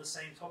working on the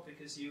same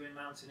topic as you in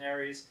mountain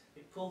areas,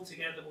 it pulled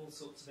together all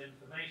sorts of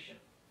information.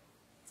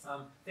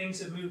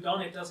 Things have moved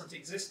on, it doesn't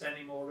exist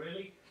anymore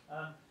really,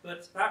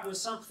 but that was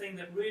something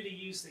that really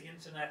used the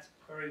internet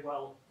very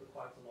well for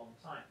quite a long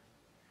time.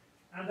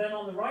 And then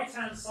on the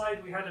right-hand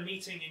side we had a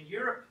meeting in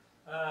Europe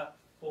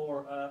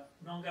for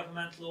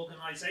non-governmental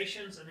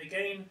organisations, and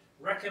again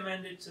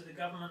recommended to the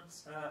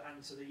government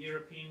and to the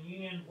European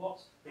Union what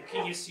the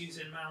key issues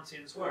in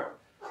mountains were.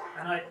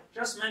 And I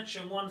just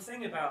mention one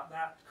thing about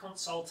that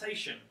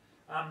consultation.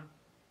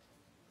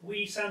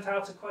 We sent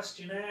out a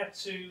questionnaire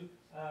to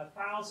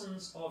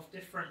thousands of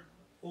different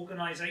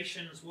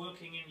organisations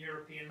working in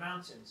European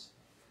mountains,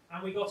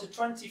 and we got a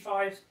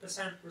 25%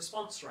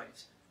 response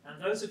rate. And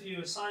those of you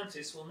who are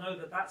scientists will know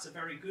that that's a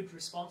very good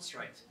response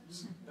rate.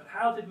 But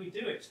how did we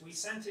do it? We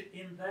sent it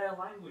in their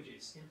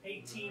languages, in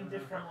 18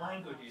 different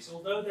languages.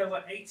 Although there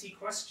were 80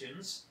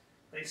 questions,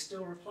 they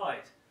still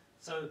replied.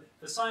 So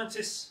the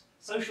scientists,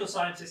 social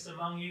scientists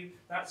among you,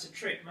 that's a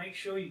trick. Make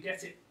sure you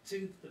get it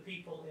to the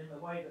people in the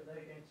way that they're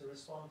going to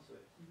respond to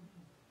it.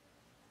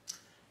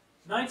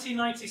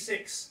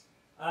 1996,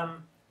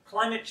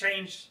 climate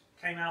change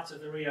came out of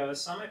the Rio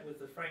Summit with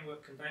the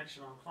Framework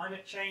Convention on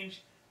Climate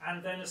Change.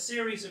 And then a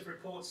series of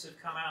reports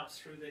have come out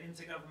through the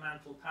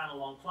Intergovernmental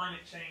Panel on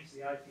Climate Change,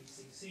 the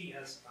IPCC,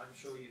 as I'm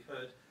sure you've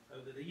heard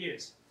over the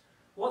years.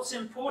 What's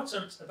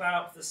important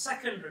about the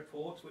second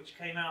report, which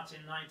came out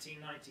in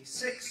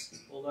 1996,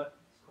 although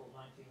it's called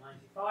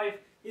 1995,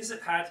 is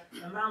it had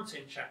a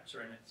mountain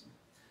chapter in it.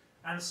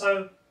 And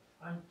so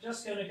I'm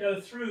just going to go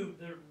through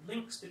the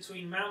links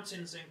between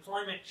mountains and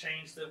climate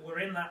change that were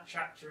in that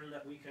chapter and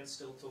that we can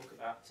still talk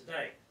about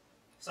today.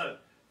 So,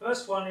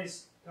 first one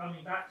is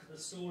coming back to the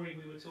story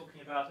we were talking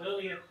about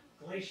earlier.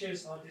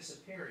 Glaciers are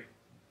disappearing.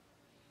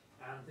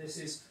 And this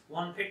is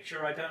one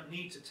picture. I don't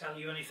need to tell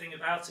you anything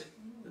about it.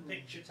 The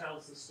picture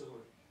tells the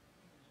story.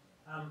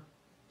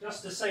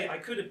 Just to say, I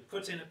could have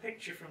put in a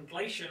picture from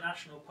Glacier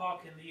National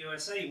Park in the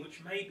USA,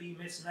 which may be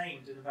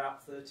misnamed in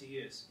about 30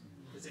 years,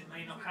 because it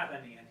may not have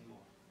any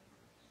anymore.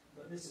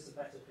 But this is a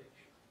better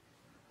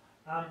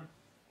picture.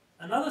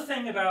 Another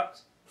thing about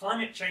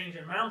climate change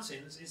and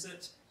mountains is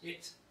that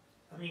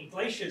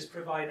glaciers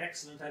provide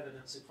excellent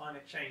evidence of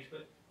climate change,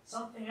 but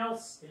something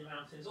else in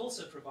mountains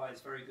also provides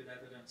very good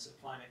evidence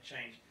of climate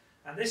change.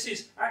 And this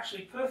is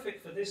actually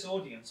perfect for this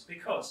audience,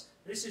 because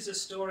this is a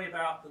story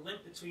about the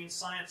link between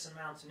science and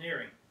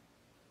mountaineering.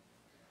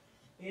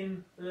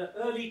 In the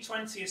early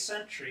 20th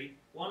century,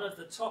 one of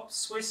the top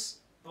Swiss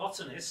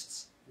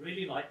botanists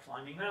really liked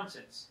climbing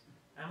mountains.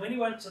 And when he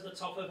went to the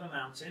top of a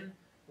mountain,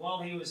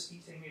 while he was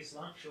eating his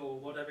lunch or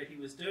whatever he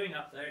was doing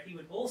up there, he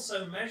would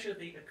also measure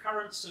the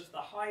occurrence of the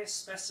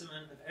highest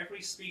specimen of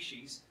every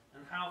species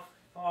and how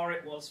far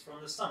it was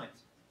from the summit.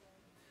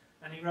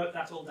 And he wrote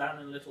that all down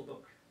in a little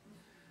book.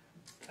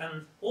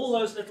 And all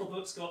those little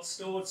books got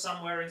stored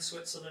somewhere in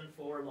Switzerland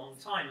for a long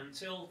time,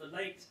 until the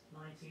late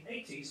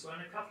 1980s, when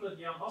a couple of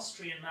young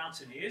Austrian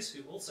mountaineers,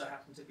 who also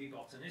happened to be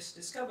botanists,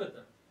 discovered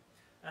them.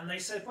 And they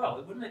said,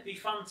 well, wouldn't it be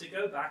fun to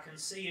go back and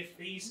see if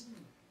these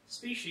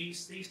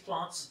species, these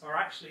plants, are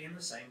actually in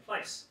the same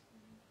place?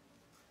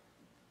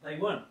 They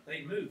weren't.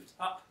 They moved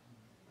up.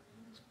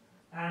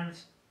 And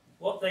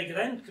what they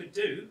then could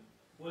do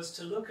was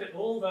to look at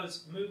all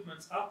those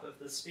movements up of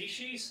the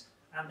species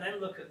and then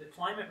look at the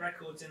climate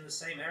records in the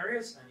same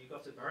areas, and you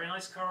got a very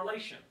nice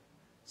correlation.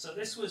 So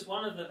this was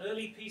one of the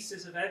early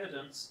pieces of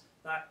evidence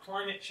that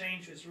climate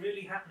change was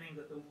really happening,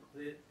 that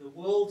the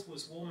world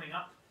was warming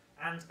up,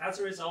 and as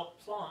a result,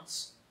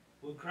 plants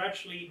were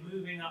gradually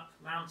moving up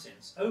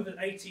mountains over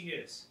 80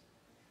 years.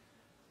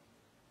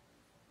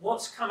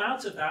 What's come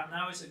out of that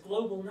now is a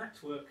global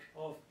network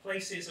of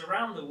places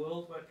around the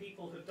world where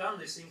people have done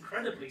this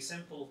incredibly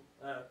simple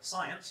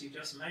science. You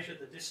just measure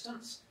the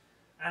distance,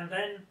 and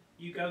then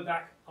you go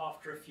back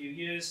after a few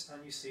years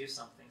and you see if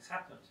something's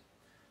happened.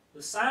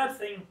 The sad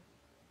thing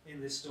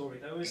in this story,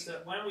 though, is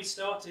that when we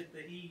started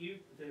the EU,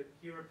 the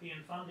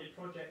European funded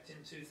project in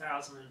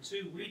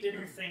 2002, we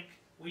didn't think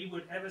we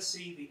would ever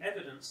see the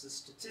evidence, the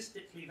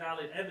statistically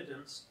valid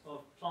evidence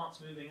of plants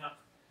moving up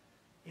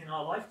in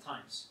our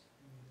lifetimes.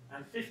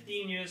 And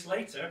 15 years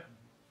later,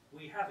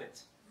 we have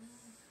it,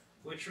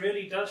 which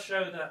really does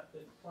show that the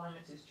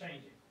climate is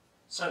changing.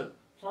 So,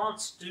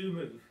 plants do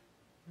move.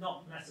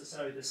 not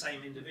necessarily the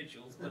same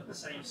individuals, but the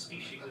same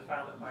species are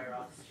found at higher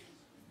altitudes.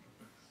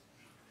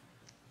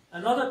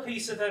 Another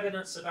piece of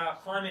evidence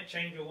about climate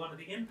change, or one of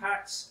the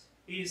impacts,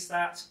 is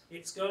that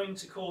it's going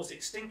to cause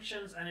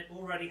extinctions, and it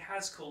already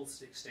has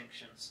caused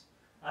extinctions.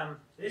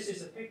 This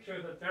is a picture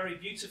of a very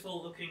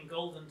beautiful looking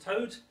golden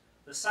toad.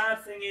 The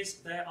sad thing is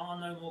there are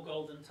no more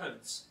golden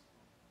toads.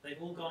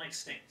 They've all gone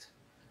extinct.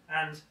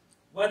 And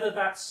whether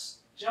that's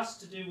just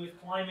to do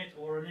with climate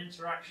or an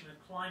interaction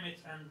of climate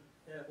and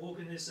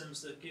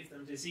organisms that give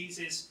them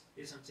diseases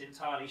isn't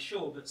entirely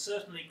sure, but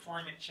certainly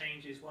climate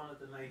change is one of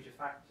the major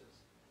factors.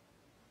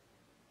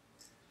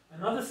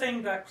 Another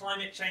thing that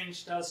climate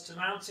change does to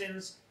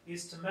mountains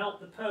is to melt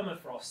the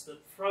permafrost, the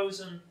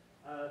frozen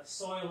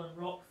soil and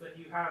rock that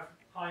you have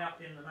high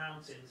up in the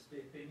mountains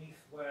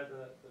beneath where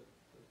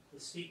the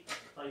steep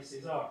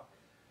places are.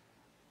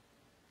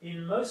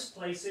 In most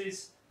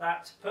places,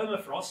 that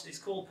permafrost is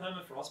called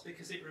permafrost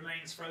because it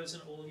remains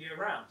frozen all year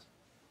round.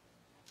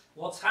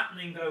 What's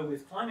happening, though,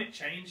 with climate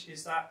change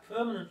is that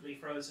permanently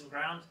frozen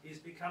ground is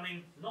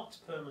becoming not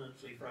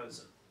permanently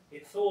frozen.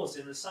 It thaws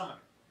in the summer.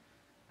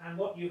 And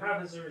what you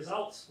have as a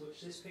result,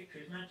 which this picture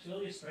is meant to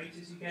illustrate,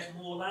 is you get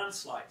more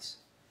landslides.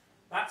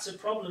 That's a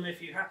problem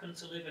if you happen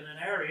to live in an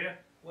area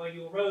where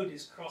your road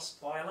is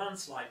crossed by a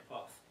landslide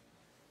path.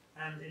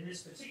 And in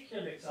this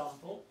particular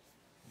example,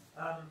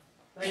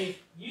 they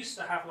used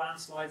to have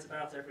landslides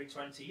about every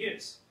 20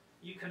 years.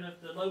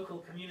 The local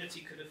community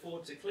could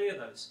afford to clear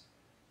those.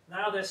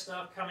 Now they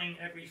start coming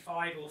every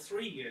 5 or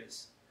 3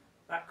 years.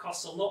 That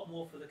costs a lot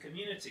more for the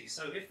community.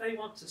 So if they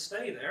want to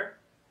stay there,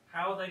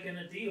 how are they going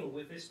to deal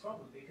with this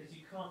problem? Because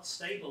you can't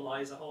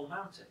stabilize a whole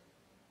mountain.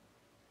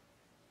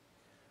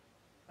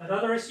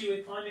 Another issue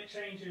with climate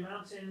change in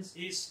mountains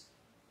is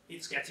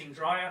it's getting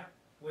drier.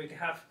 We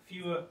have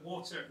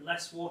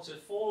less water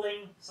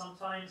falling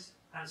sometimes,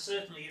 and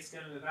certainly it's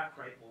going to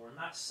evaporate more. And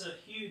that's a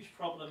huge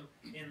problem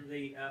in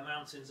the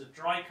mountains of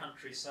dry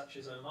countries such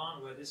as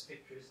Oman, where this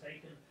picture is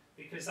taken,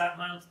 because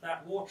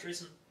that water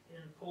isn't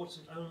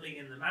important only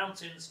in the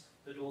mountains,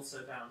 but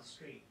also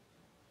downstream.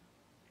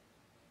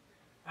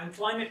 And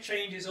climate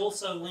change is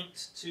also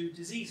linked to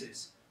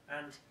diseases.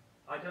 And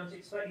I don't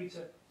expect you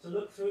to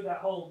look through that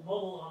whole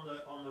model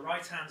on the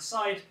right-hand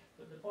side,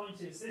 but the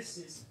point is this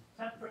is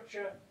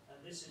temperature, and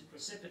this is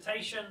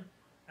precipitation,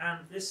 and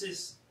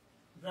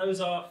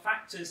those are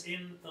factors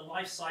in the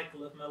life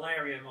cycle of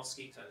malaria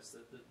mosquitoes,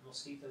 the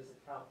mosquitoes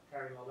that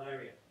carry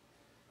malaria.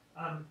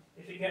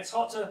 If it gets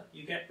hotter,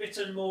 you get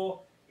bitten more.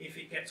 If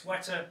it gets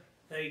wetter,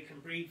 they can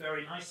breed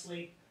very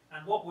nicely.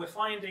 And what we're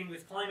finding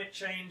with climate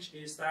change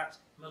is that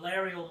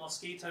malarial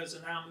mosquitoes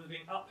are now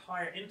moving up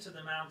higher into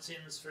the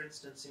mountains, for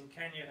instance in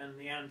Kenya and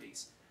the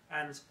Andes.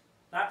 And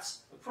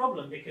that's a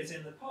problem because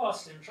in the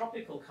past, in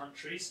tropical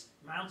countries,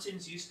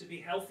 mountains used to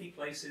be healthy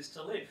places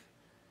to live.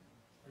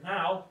 And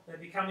now they're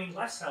becoming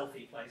less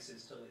healthy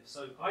places to live.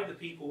 So either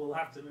people will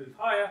have to move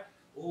higher,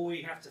 or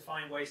we have to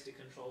find ways to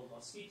control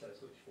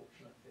mosquitoes, which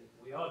fortunately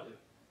we are doing.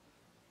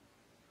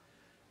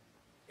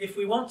 If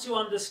we want to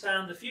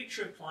understand the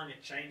future of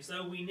climate change,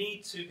 though, we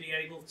need to be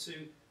able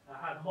to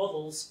have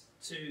models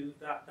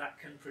that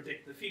can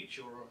predict the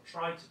future, or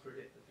try to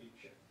predict the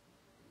future.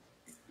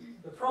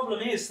 The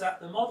problem is that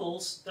the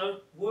models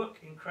don't work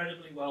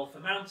incredibly well for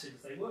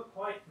mountains. They work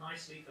quite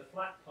nicely for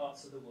flat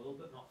parts of the world,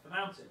 but not for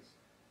mountains.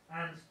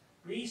 And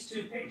these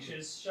two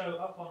pictures show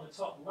up on the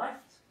top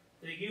left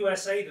the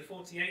USA, the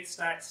 48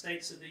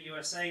 states of the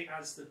USA,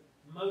 as the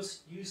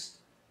most used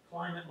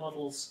climate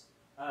models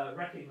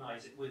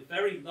recognize it, with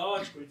very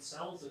large grid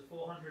cells of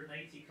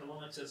 480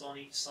 kilometers on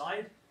each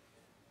side,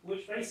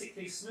 which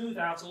basically smooth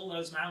out all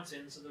those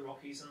mountains of the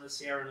Rockies and the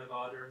Sierra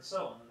Nevada and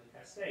so on, and the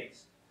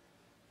Cascades.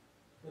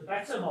 The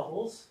better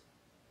models,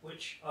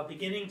 which are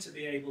beginning to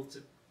be able to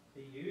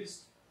be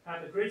used,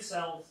 have a grid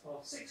cell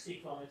of 60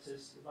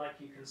 kilometers, like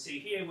you can see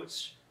here,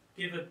 which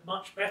give a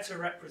much better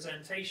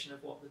representation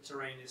of what the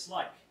terrain is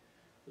like.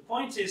 The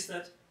point is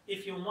that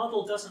if your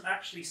model doesn't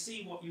actually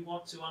see what you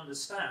want to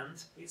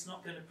understand, it's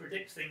not going to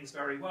predict things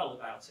very well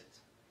about it.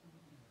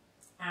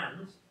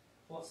 And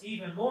what's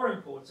even more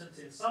important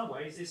in some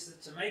ways is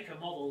that to make a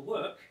model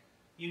work,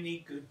 you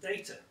need good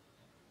data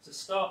to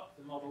start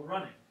the model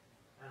running.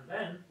 And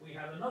then we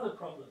have another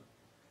problem,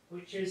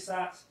 which is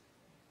that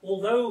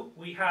although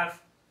we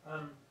have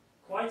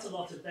quite a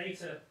lot of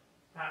data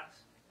at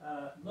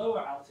lower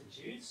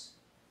altitudes,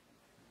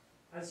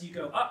 as you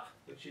go up,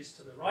 which is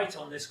to the right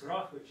on this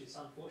graph, which is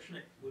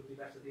unfortunate, would be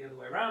better the other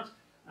way around,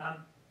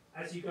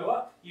 as you go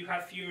up, you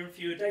have fewer and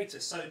fewer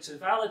data. So to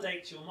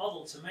validate your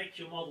model, to make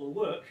your model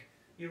work,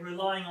 you're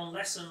relying on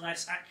less and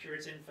less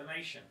accurate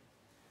information.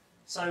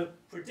 So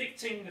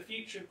predicting the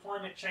future of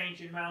climate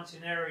change in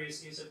mountain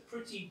areas is a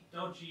pretty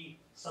dodgy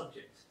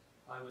subject,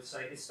 I would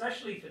say,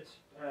 especially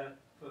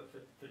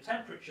for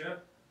temperature,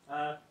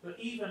 but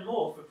even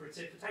more for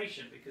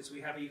precipitation, because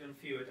we have even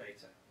fewer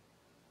data.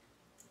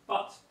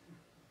 But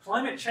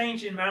climate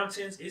change in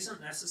mountains isn't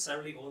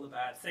necessarily all a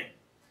bad thing.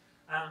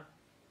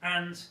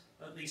 And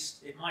at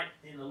least it might,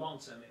 in the long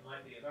term, it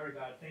might be a very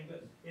bad thing,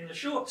 but in the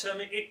short term,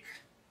 it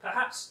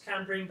perhaps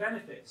can bring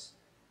benefits.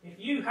 if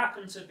you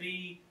happen to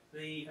be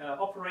the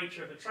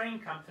operator of a train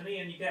company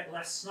and you get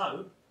less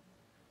snow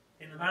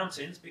in the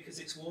mountains because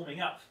it's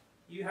warming up,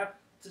 you have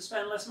to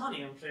spend less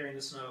money on clearing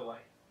the snow away.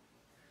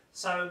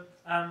 So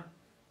I'm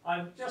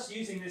just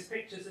using this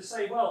picture to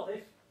say, well,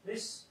 if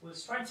this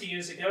was 20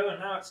 years ago and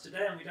now it's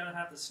today and we don't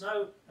have the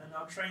snow and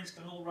our trains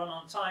can all run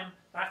on time,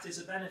 that is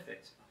a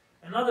benefit.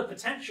 Another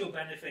potential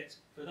benefit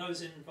for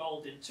those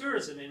involved in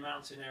tourism in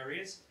mountain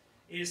areas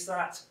is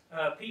that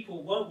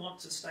people won't want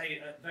to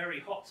stay at very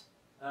hot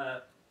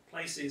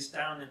places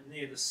down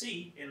near the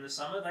sea in the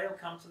summer. They'll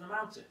come to the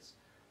mountains.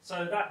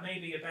 So that may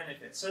be a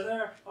benefit. So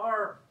there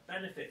are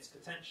benefits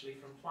potentially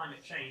from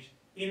climate change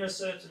in a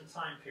certain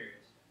time period.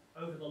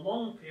 Over the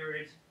long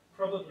period,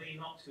 probably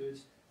not good.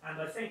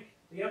 And I think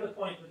the other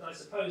point that I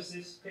suppose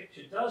this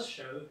picture does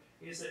show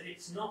is that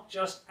it's not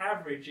just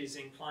averages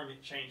in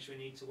climate change we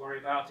need to worry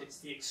about, it's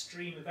the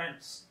extreme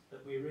events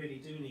that we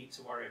really do need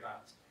to worry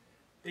about.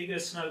 Bigger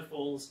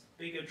snowfalls,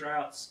 bigger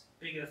droughts,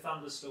 bigger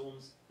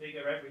thunderstorms,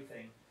 bigger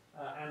everything.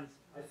 And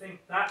I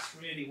think that's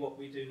really what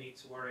we do need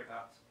to worry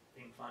about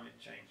in climate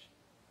change.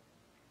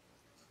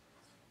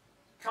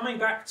 Coming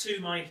back to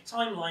my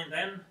timeline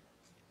then,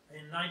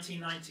 in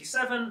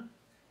 1997,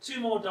 2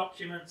 more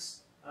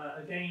documents,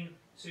 again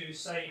to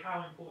say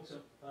how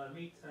important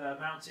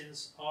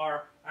mountains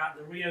are at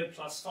the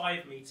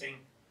Rio+5 meeting.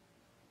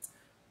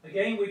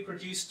 Again, we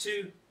produced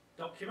 2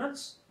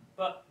 documents,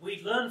 but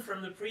we learned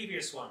from the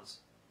previous ones.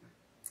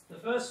 The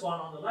first one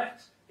on the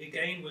left,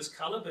 again, was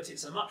colour, but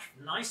it's a much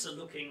nicer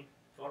looking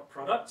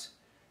product.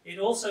 It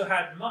also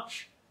had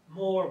much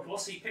more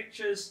glossy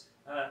pictures,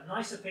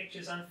 nicer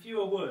pictures and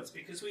fewer words,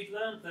 because we've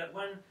learned that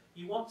when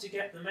you want to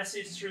get the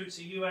message through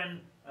to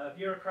UN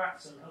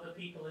bureaucrats and other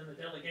people in the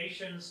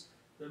delegations,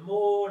 the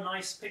more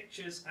nice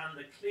pictures and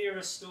the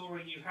clearer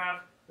story you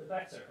have, the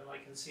better. And I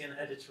can see an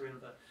editor in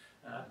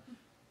the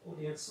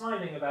audience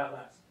smiling about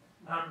that.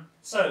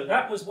 So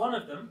that was one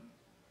of them.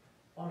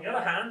 On the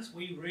other hand,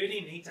 we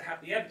really need to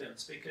have the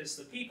evidence, because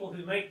the people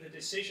who make the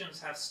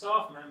decisions have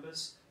staff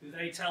members who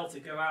they tell to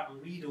go out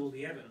and read all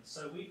the evidence.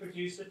 So we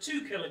produced a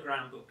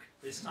 2-kilogram book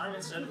this time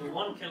instead of a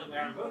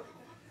 1-kilogram book,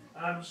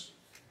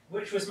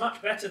 which was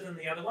much better than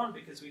the other one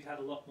because we'd had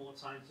a lot more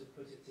time to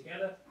put it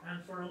together.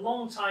 And for a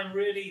long time,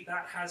 really,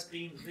 that has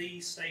been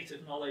the state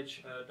of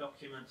knowledge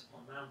document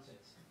on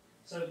mountains.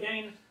 So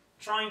again,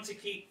 trying to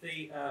keep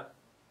the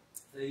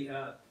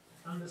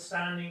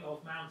understanding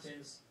of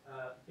mountains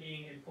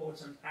being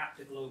important at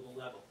the global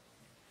level.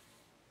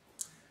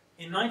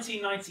 In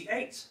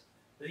 1998,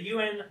 the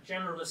UN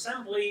General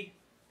Assembly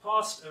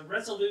passed a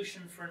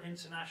resolution for an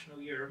International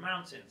Year of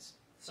Mountains.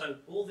 So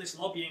all this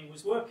lobbying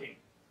was working.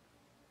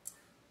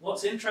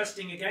 What's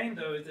interesting again,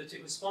 though, is that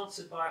it was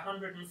sponsored by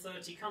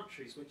 130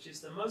 countries, which is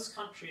the most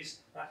countries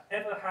that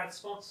ever had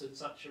sponsored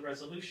such a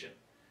resolution.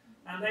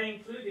 And they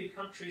included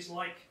countries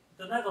like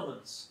the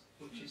Netherlands,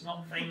 which is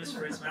not famous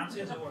for its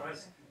mountains, or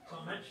as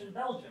Tom mentioned,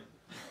 Belgium.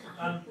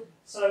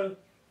 So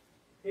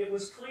it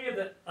was clear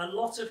that a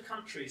lot of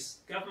countries,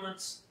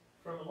 governments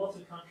from a lot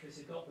of countries,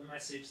 had got the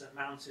message that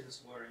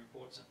mountains were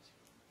important.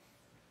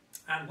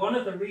 And one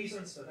of the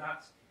reasons for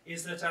that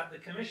is that at the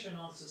Commission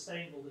on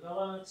Sustainable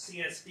Development,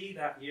 CSD,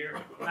 that year,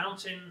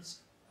 mountains,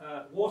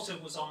 water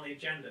was on the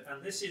agenda.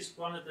 And this is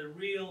one of the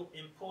real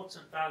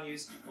important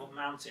values of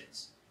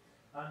mountains.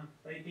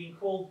 They've been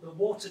called the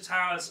water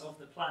towers of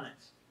the planet.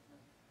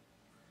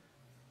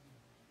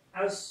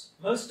 As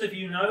most of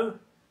you know,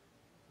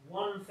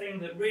 one thing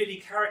that really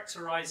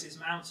characterizes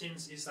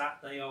mountains is that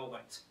they are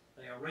wet.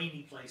 They are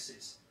rainy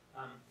places.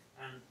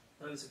 And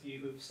those of you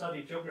who've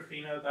studied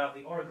geography know about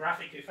the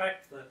orographic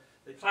effect.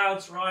 The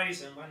clouds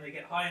rise, and when they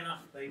get high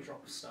enough, they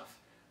drop stuff.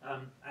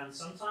 And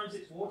sometimes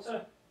it's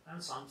water,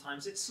 and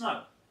sometimes it's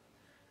snow.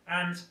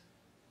 And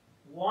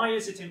why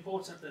is it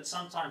important that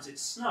sometimes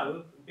it's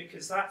snow?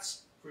 Because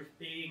that's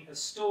being a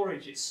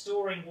storage. It's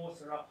storing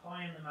water up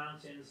high in the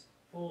mountains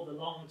for the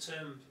long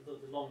term, the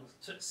long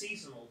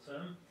seasonal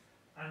term.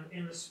 And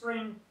in the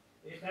spring,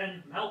 it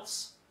then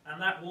melts,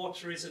 and that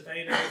water is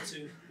available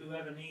to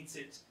whoever needs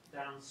it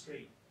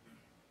downstream.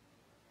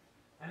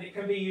 And it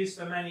can be used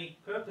for many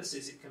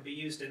purposes. It can be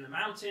used in the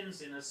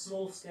mountains, in a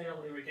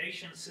small-scale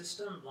irrigation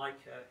system, like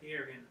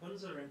here in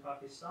Hunza in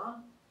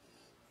Pakistan.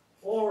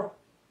 Or,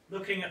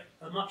 looking at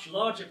a much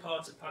larger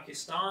part of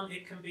Pakistan,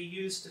 it can be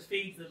used to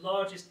feed the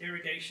largest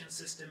irrigation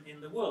system in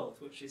the world,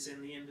 which is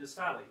in the Indus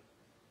Valley.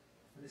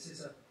 And this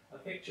is a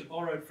picture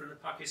borrowed from the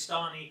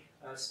Pakistani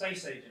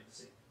Space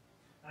Agency.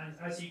 And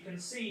as you can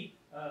see,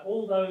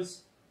 all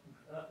those,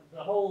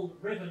 the whole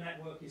river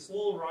network is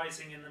all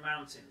rising in the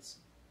mountains.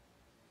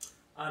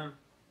 On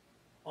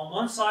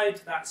one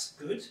side, that's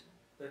good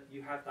that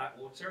you have that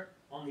water.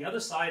 On the other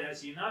side,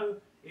 as you know,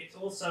 it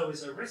also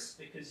is a risk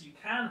because you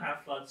can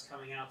have floods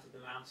coming out of the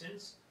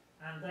mountains,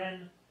 and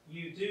then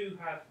you do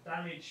have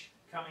damage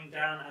coming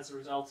down as a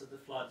result of the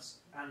floods,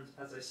 and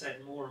as I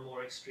said, more and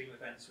more extreme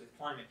events with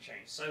climate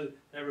change. So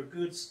there are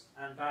goods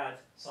and bad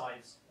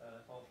sides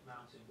of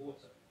mountain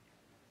water.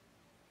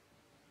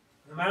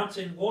 The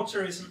mountain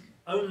water isn't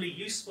only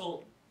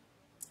useful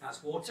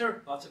as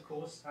water, but of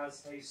course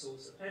as a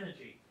source of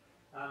energy.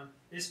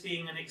 This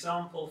being an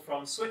example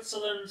from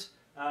Switzerland,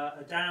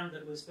 a dam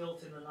that was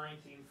built in the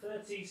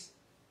 1930s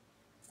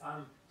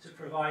to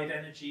provide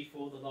energy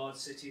for the large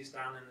cities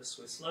down in the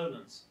Swiss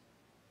lowlands.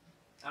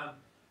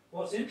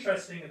 What's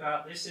interesting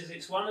about this is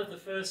it's one of the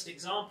first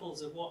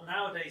examples of what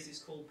nowadays is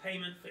called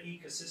payment for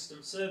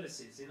ecosystem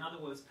services. In other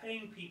words,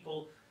 paying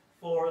people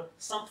for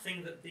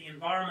something that the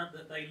environment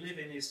that they live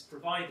in is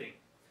providing.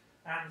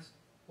 And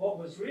what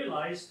was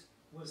realized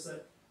was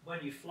that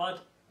when you flood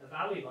a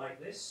valley like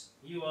this,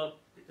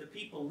 the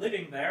people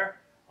living there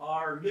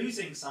are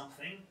losing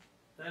something.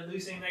 They're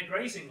losing their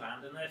grazing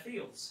land and their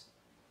fields.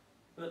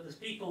 But the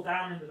people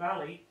down in the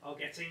valley are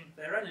getting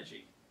their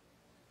energy.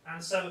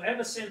 And so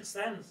ever since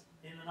then,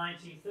 in the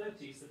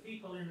 1930s, the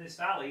people in this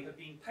valley have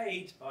been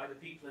paid by the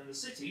people in the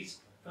cities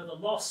for the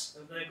loss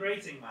of their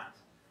grazing land.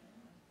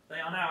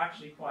 They are now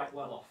actually quite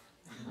well off.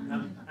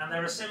 And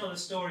there are similar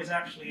stories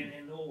actually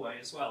in Norway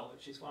as well,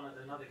 which is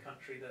another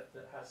country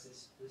that has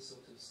this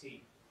sort of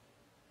scheme.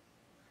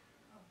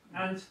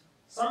 And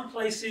some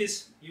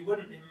places, you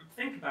wouldn't even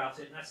think about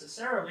it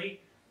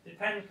necessarily,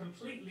 depend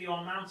completely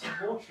on mountain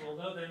water,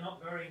 although they're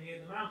not very near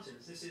the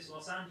mountains. This is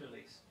Los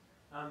Angeles.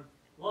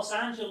 Los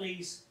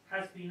Angeles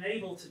has been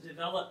able to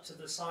develop to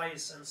the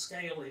size and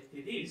scale it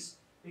is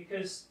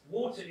because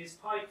water is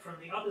piped from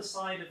the other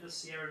side of the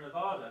Sierra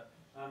Nevada,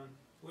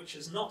 which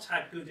has not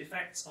had good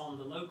effects on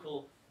the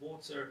local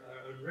water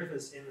and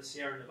rivers in the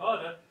Sierra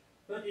Nevada,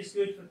 but is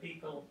good for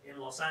people in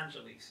Los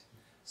Angeles.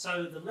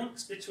 So the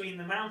links between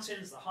the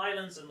mountains, the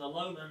highlands and the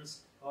lowlands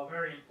are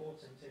very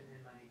important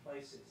in many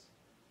places.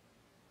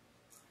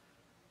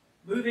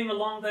 Moving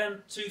along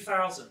then,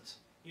 2000.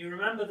 You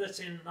remember that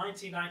in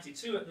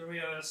 1992 at the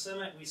Rio Earth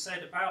Summit we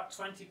said about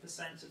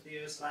 20% of the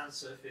Earth's land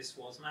surface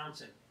was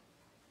mountain.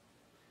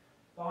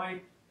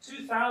 By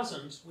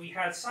 2000 we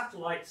had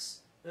satellites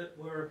that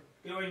were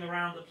going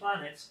around the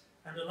planet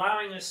and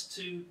allowing us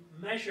to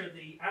measure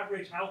the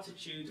average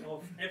altitude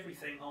of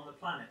everything on the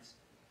planet.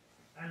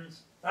 And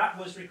that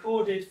was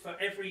recorded for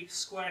every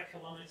square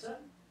kilometre,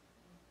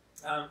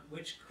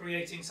 which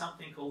creating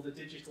something called the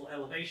digital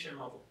elevation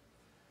model.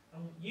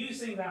 And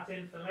using that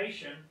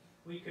information,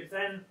 we could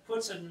then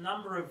put a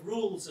number of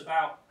rules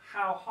about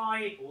how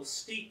high or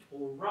steep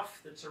or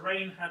rough the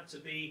terrain had to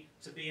be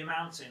a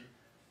mountain.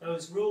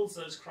 Those rules,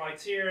 those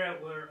criteria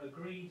were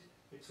agreed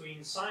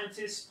between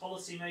scientists,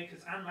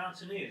 policymakers and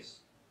mountaineers.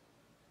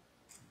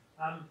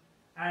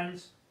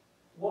 And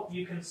what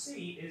you can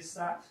see is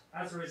that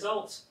as a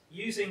result,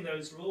 using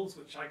those rules,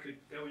 which I could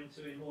go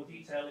into in more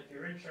detail if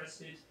you're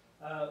interested,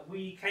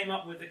 we came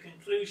up with the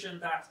conclusion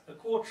that a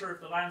quarter of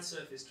the land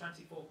surface,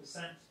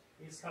 24%,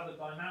 is covered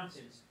by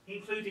mountains,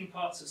 including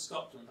parts of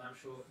Scotland, I'm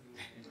sure you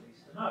would be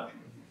pleased to know.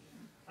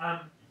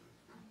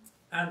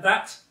 And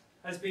that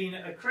has been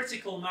a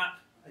critical map,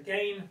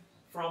 again,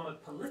 from a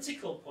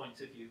political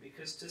point of view,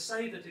 because to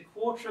say that a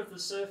quarter of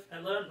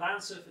the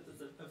land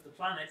surface of the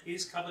planet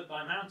is covered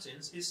by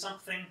mountains is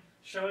something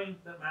showing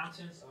that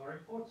mountains are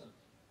important.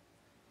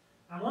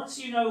 And once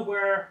you know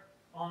where,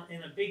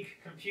 in a big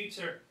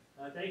computer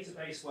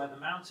database where the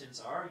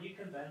mountains are, you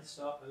can then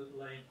start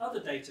overlaying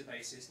other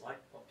databases like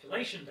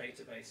population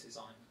databases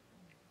on it.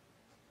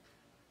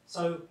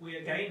 So we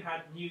again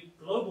had new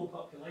global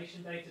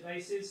population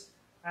databases,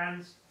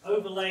 and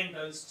overlaying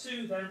those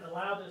two then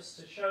allowed us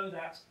to show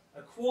that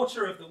a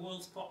quarter of the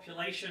world's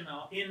population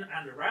are in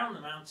and around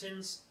the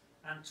mountains,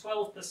 and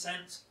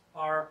 12%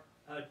 are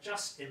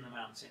just in the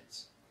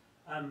mountains.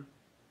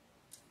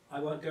 I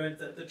won't go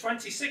into the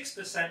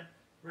 26%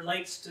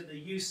 relates to the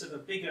use of a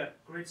bigger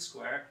grid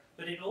square,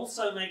 but it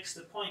also makes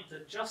the point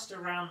that just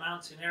around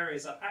mountain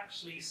areas are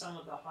actually some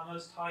of the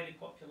most highly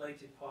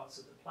populated parts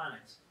of the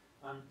planet.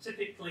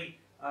 Typically,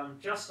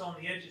 just on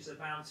the edges of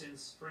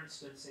mountains, for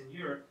instance in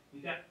Europe,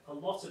 you get a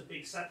lot of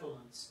big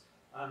settlements,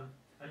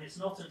 and it's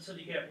not until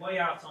you get way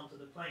out onto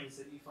the plains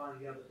that you find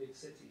the other big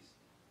cities.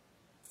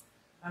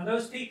 And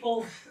those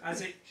people, as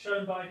it's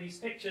shown by these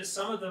pictures,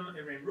 some of them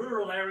are in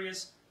rural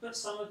areas, but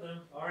some of them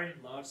are in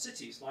large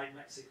cities, like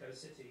Mexico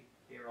City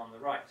here on the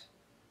right.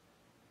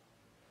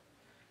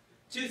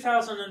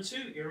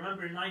 2002, you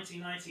remember in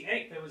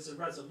 1998 there was a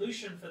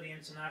resolution for the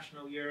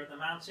International Year of the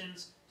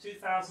Mountains.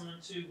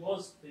 2002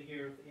 was the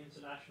year of the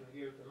International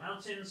Year of the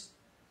Mountains,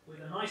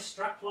 with a nice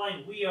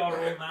strapline, "We are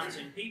all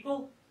mountain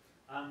people,"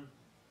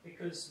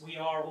 because we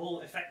are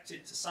all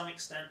affected to some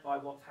extent by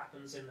what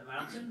happens in the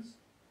mountains.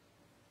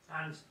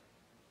 And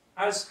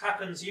as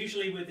happens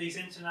usually with these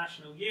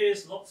international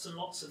years, lots and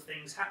lots of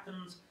things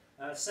happened.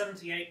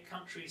 78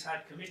 countries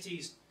had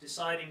committees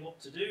deciding what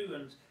to do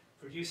and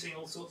producing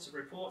all sorts of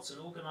reports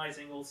and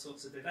organising all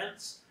sorts of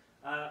events.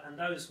 And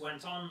those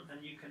went on,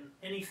 and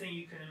anything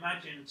you can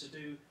imagine to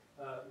do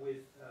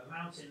with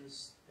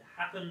mountains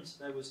happened.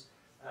 There was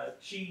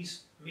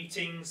cheese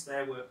meetings,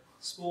 there were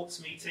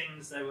sports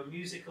meetings, there were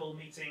musical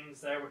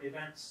meetings, there were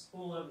events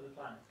all over the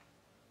planet,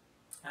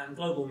 and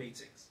global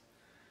meetings.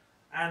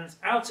 And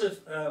out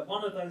of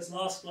one of those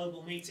last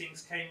global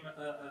meetings came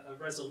a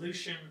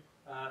resolution,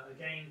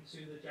 again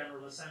to the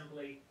General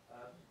Assembly,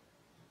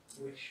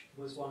 which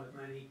was one of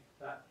many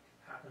that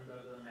happened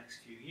over the next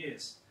few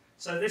years.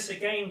 So this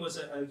again was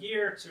a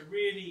year to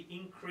really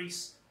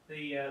increase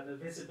the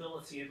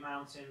visibility of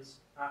mountains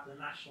at the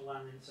national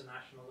and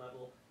international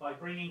level by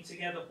bringing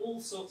together all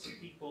sorts of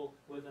people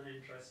with an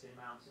interest in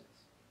mountains.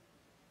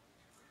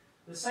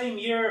 The same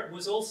year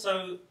was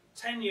also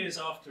 10 years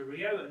after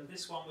Rio, and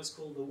this one was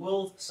called the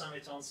World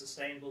Summit on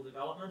Sustainable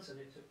Development, and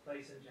it took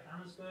place in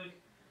Johannesburg.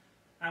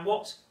 And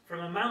what, from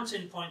a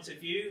mountain point of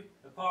view,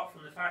 apart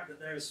from the fact that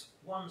there's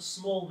one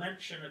small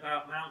mention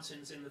about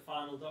mountains in the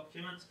final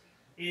document,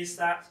 is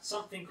that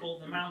something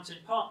called the Mountain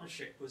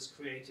Partnership was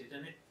created,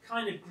 and it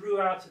kind of grew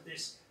out of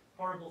this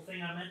horrible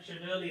thing I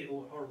mentioned earlier,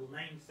 or horrible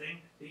name thing,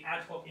 the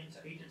Ad Hoc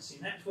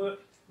Interagency Network.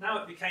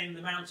 Now it became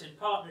the Mountain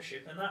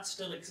Partnership, and that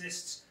still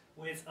exists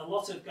with a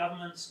lot of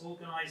governments,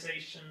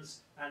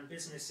 organisations and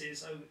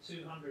businesses, over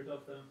 200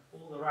 of them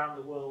all around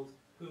the world,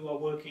 who are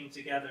working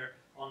together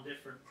on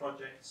different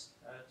projects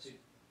to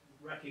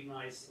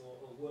recognise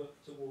or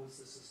work towards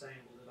the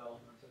sustainable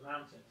development of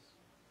mountains.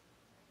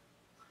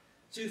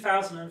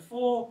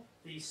 2004,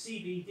 the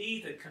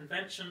CBD, the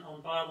Convention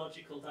on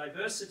Biological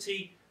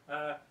Diversity,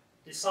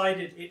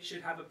 decided it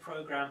should have a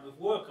programme of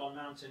work on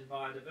mountain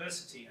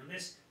biodiversity, and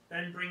this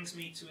then brings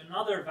me to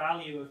another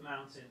value of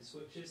mountains,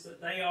 which is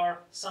that they are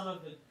some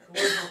of the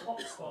global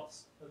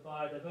hotspots of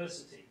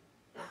biodiversity.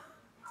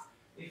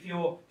 If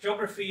your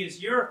geography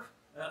is Europe,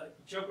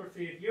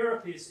 geography of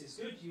Europe is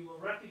good, you will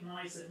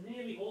recognise that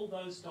nearly all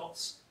those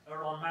dots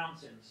are on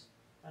mountains.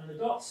 And the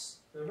dots,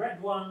 the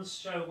red ones,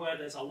 show where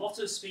there's a lot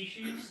of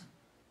species.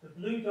 The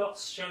blue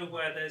dots show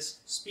where there's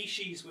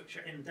species which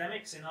are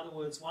endemics, in other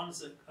words, ones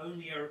that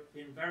only are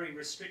in very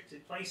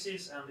restricted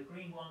places, and the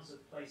green ones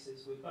are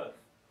places with both.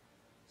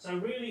 So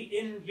really,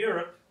 in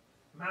Europe,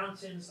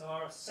 mountains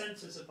are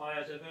centres of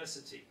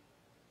biodiversity.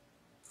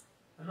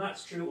 And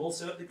that's true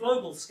also at the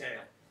global scale.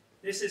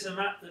 This is a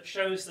map that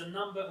shows the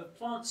number of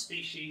plant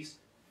species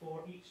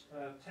for each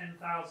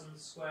 10,000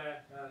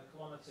 square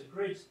kilometre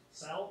grid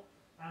cell.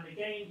 And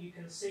again, you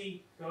can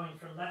see going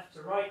from left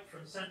to right,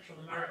 from Central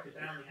America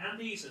down the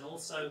Andes, and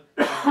also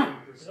in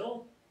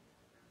Brazil,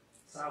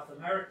 South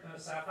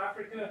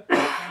Africa,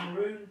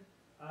 Cameroon,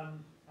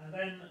 and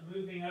then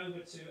moving over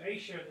to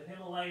Asia, the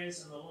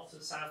Himalayas, and a lot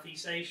of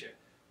Southeast Asia.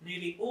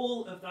 Nearly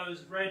all of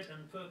those red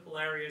and purple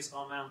areas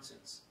are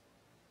mountains.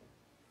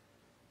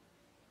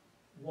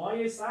 Why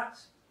is that?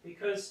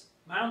 Because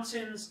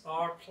mountains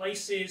are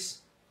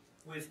places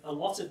with a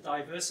lot of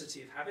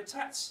diversity of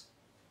habitats.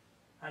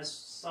 As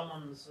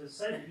someone has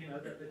said, you know,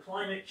 that the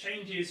climate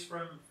changes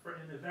from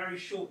in a very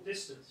short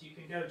distance. You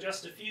can go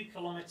just a few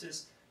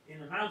kilometres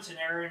in a mountain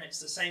area and it's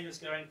the same as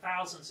going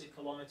thousands of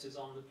kilometres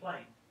on the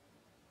plain.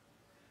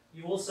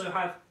 You also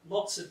have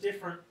lots of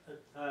different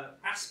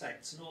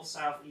aspects, north,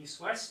 south, east,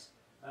 west,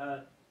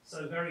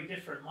 so very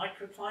different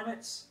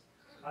microclimates.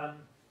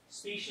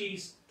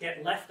 Species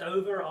get left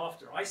over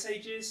after ice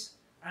ages,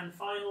 and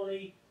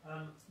finally,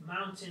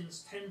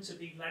 mountains tend to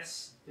be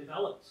less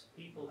developed.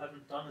 People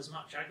haven't done as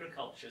much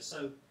agriculture,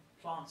 so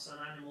plants and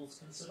animals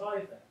can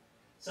survive there.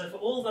 So for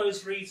all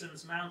those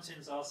reasons,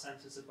 mountains are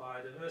centres of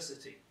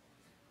biodiversity.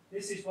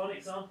 This is one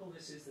example.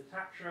 This is the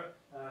Tatra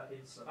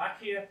in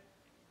Slovakia.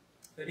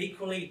 But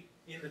equally,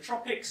 in the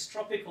tropics,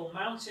 tropical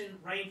mountain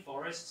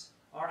rainforests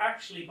are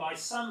actually, by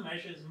some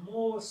measures,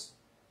 more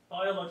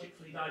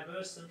biologically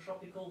diverse than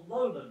tropical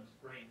lowland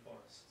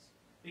rainforests,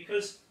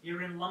 because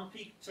you're in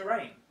lumpy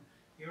terrain.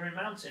 You're in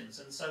mountains,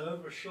 and so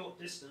over a short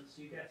distance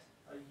you get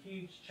a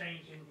huge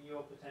change in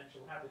your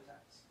potential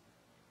habitats.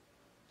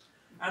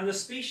 And the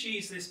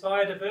species, this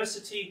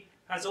biodiversity,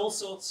 has all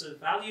sorts of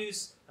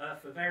values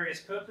for various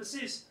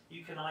purposes.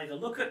 You can either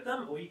look at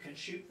them or you can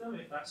shoot them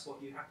if that's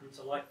what you happen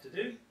to like to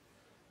do.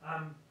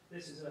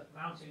 This is a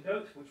mountain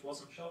goat, which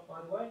wasn't shot,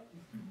 by the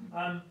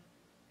way.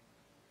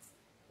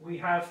 We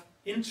have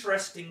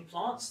interesting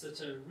plants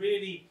that are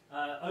really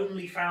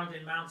only found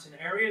in mountain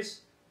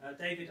areas.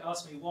 David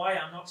asked me why.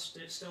 I'm not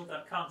still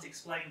can't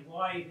explain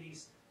why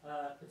these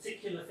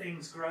particular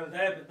things grow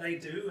there, but they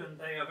do, and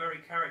they are very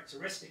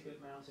characteristic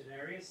of mountain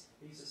areas.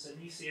 These are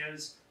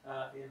Senecio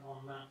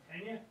on Mount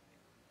Kenya.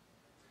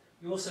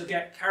 You also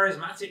get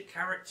charismatic,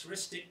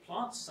 characteristic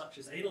plants such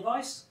as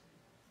Edelweiss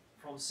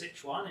from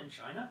Sichuan in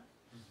China.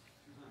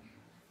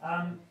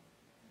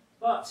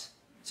 But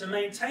to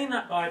maintain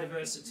that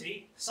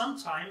biodiversity,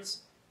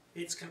 sometimes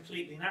it's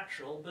completely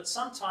natural, but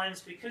sometimes,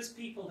 because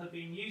people have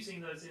been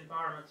using those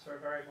environments for a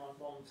very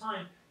long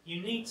time,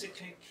 you need to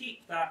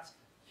keep that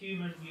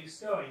human use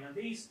going. And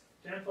these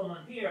gentlemen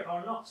here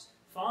are not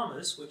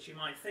farmers, which you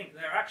might think.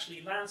 They're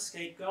actually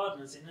landscape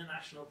gardeners in a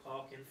national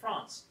park in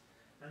France.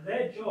 And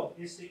their job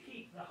is to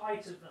keep the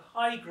height of the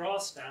high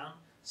grass down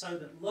so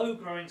that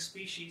low-growing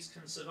species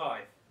can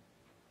survive.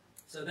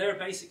 So they're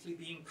basically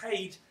being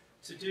paid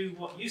to do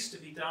what used to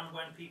be done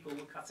when people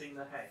were cutting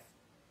the hay,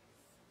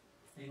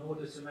 in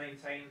order to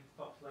maintain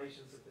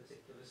populations of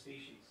particular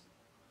species.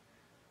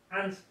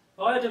 And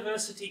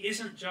biodiversity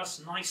isn't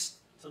just nice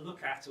to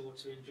look at or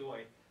to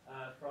enjoy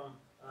from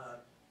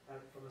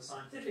a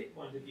scientific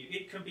point of view.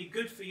 It can be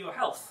good for your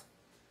health.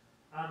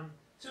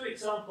 two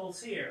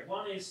examples here.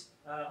 One is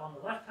on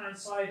the left-hand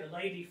side, a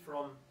lady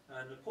from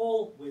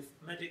Nepal with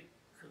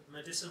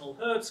medicinal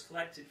herbs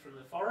collected from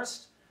the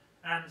forest.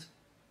 And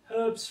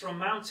herbs from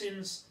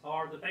mountains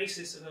are the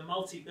basis of a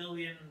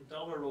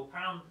multi-billion-dollar or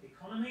pound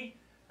economy.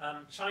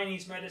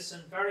 Chinese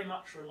medicine very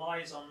much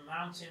relies on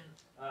mountain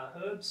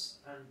herbs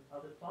and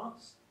other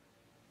plants.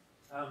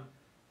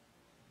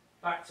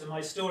 Back to my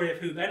story of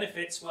who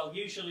benefits, well,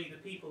 usually the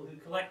people who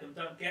collect them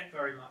don't get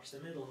very much. The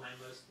middlemen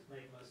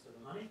make most of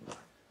the money.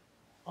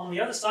 On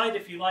the other side,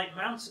 if you like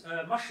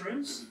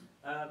mushrooms,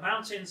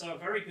 mountains are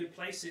very good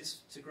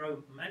places to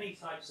grow many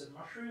types of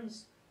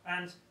mushrooms.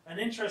 And an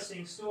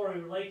interesting story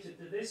related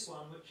to this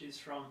one, which is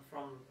from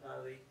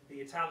the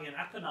Italian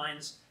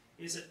Apennines,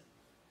 is that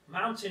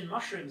mountain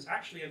mushrooms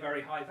actually are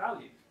very high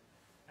value.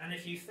 And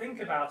if you think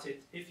about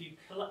it, if you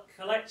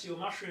collect your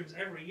mushrooms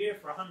every year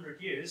for 100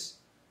 years,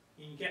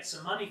 and you get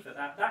some money for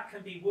that, that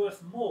can be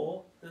worth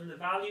more than the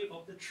value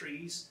of the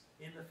trees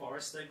in the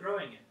forest they're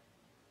growing in.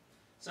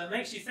 So it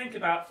makes you think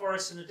about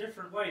forests in a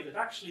different way, that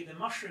actually the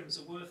mushrooms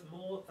are worth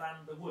more than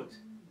the wood.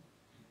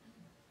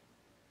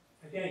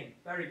 Again,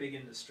 very big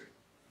industry.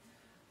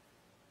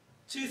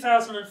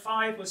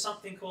 2005 was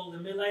something called the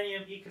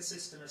Millennium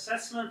Ecosystem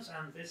Assessment,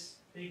 and this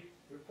big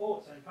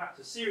report, in fact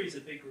a series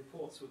of big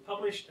reports were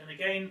published, and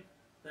again,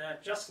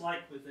 just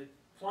like with the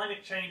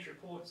climate change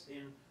report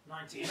in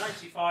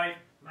 1995,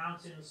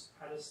 mountains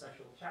had a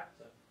special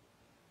chapter.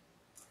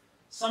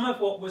 Some of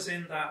what was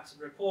in that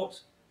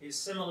report is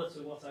similar to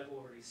what I've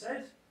already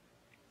said,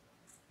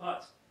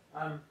 but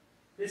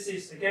this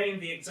is again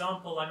the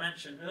example I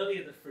mentioned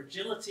earlier, the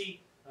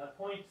fragility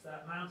point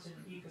that mountain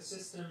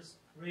ecosystems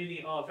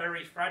really are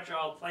very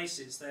fragile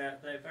places. They're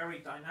very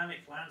dynamic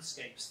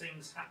landscapes.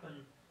 Things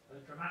happen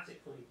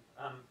dramatically,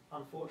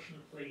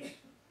 unfortunately,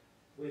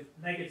 with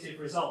negative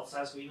results,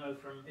 as we know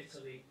from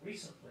Italy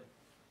recently.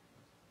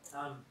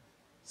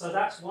 So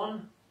that's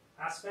one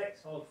aspect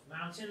of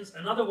mountains.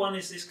 Another one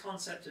is this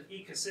concept of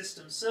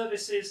ecosystem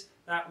services,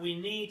 that we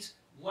need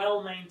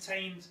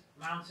well-maintained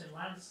mountain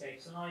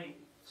landscapes, and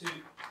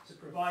to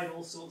provide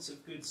all sorts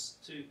of goods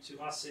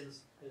to us in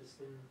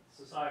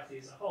society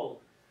as a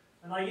whole.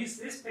 And I use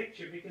this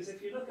picture because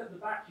if you look at the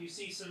back, you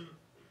see some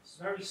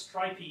very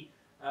stripy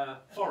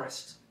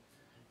forest.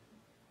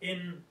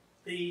 In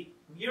the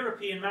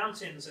European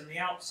mountains and the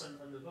Alps and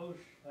the Vosges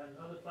and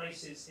other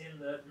places in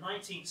the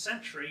 19th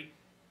century,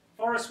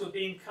 forests were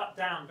being cut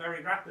down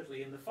very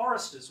rapidly, and the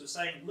foresters were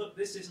saying, look,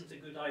 this isn't a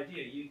good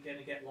idea, you're going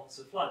to get lots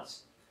of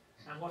floods.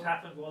 And what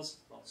happened was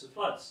lots of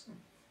floods.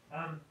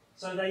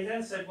 So they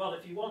then said, well,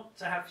 if you want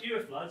to have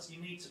fewer floods,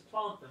 you need to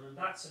plant them, and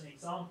that's an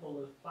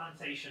example of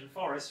plantation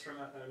forest from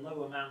a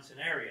lower mountain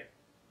area.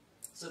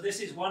 So this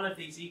is one of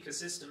these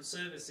ecosystem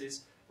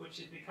services which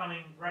is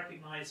becoming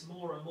recognized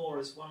more and more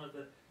as one of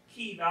the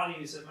key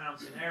values of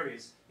mountain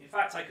areas. In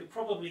fact, I could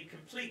probably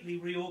completely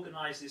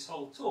reorganize this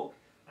whole talk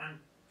and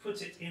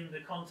put it in the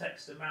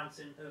context of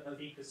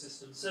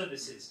ecosystem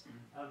services.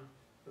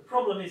 The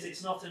problem is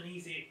it's not an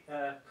easy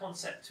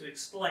concept to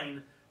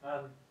explain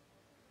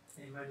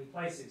in many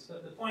places.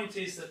 But the point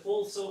is that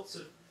all sorts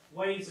of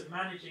ways of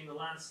managing the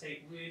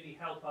landscape really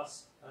help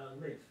us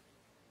live,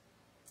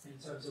 in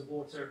terms of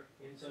water,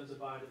 in terms of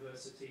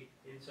biodiversity,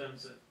 in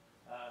terms of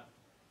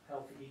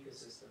healthy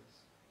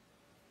ecosystems.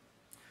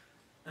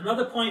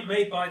 Another point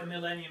made by the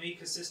Millennium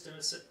Ecosystem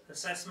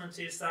Assessment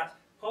is that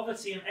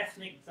poverty and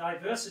ethnic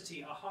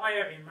diversity are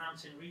higher in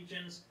mountain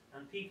regions,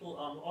 and people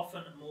are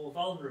often more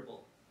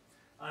vulnerable.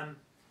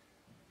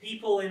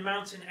 People in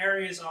mountain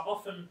areas are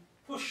often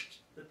pushed.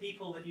 The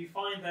people that you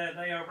find there,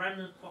 they are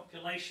remnant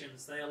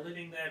populations. They are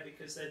living there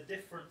because they're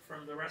different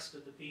from the rest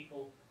of the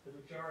people, the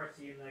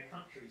majority in their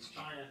countries,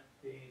 China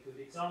being a good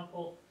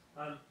example.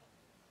 The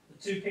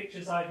two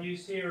pictures I've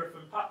used here are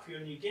from Papua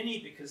New Guinea,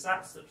 because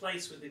that's the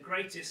place with the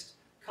greatest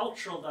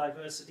cultural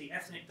diversity,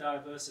 ethnic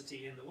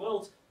diversity in the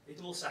world.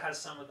 It also has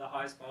some of the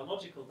highest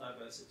biological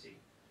diversity,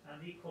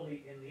 and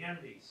equally in the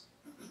Andes.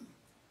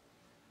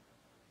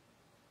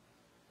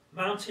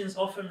 Mountains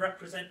often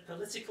represent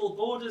political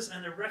borders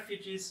and are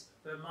refuges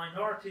for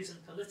minorities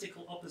and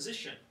political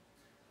opposition.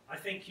 I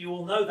think you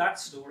all know that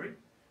story,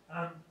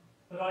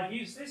 but I've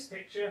used this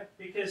picture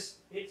because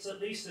it's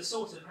at least a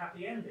sort of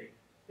happy ending.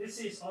 This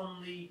is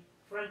on the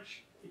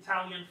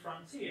French-Italian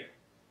frontier,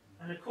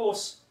 and of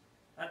course,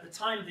 at the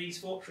time these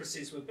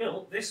fortresses were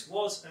built, this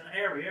was an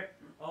area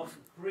of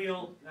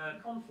real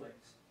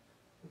conflict.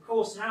 Of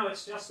course, now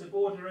it's just a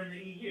border in the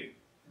EU.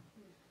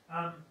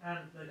 And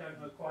they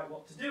don't know quite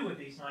what to do with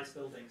these nice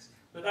buildings.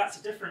 But that's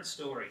a different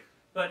story.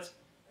 But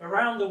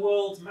around the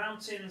world,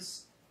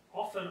 mountains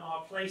often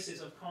are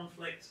places of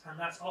conflict, and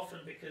that's often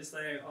because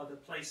they are the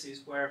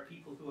places where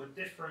people who are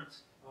different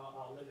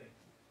are living.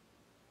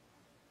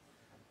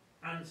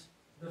 And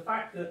the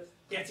fact that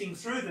getting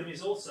through them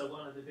is also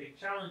one of the big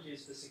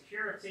challenges for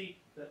security,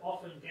 that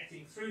often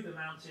getting through the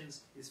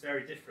mountains is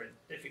very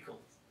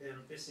difficult.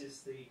 This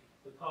is the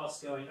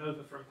pass going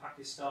over from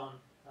Pakistan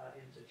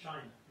into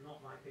China.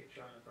 Not my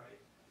picture, I'm afraid.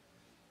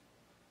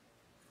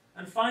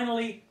 And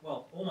finally,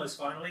 well, almost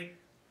finally,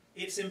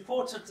 it's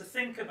important to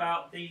think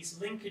about these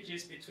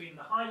linkages between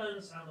the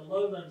highlands and the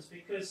lowlands,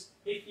 because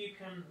if you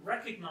can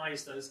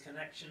recognise those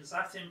connections,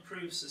 that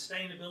improves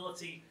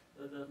sustainability,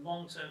 the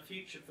long-term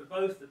future for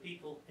both the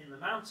people in the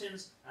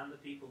mountains and the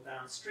people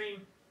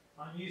downstream.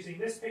 I'm using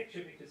this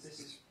picture because this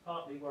is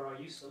partly where I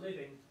used to live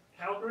in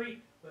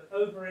Calgary, but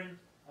over in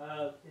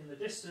the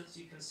distance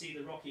you can see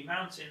the Rocky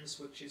Mountains,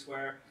 which is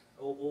where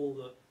all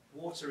the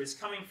water is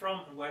coming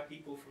from and where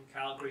people from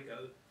Calgary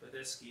go for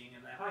their skiing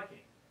and their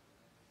hiking.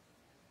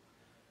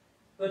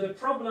 But a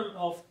problem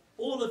of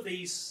all of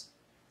these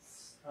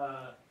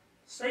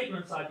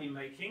statements I've been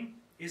making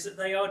is that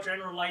they are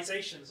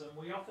generalizations, and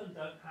we often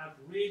don't have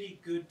really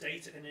good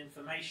data and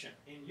information.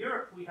 In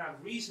Europe we have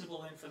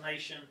reasonable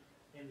information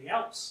in the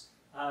Alps,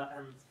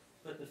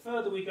 but the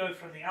further we go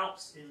from the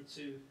Alps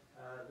into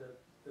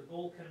the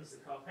Balkans, the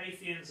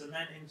Carpathians, and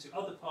then into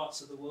other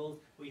parts of the world,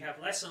 we have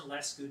less and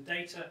less good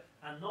data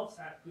and not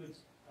at good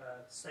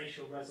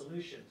spatial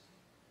resolutions.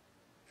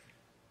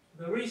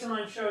 The reason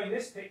I'm showing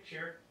this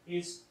picture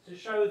is to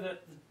show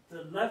that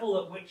the level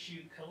at which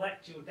you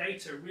collect your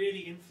data really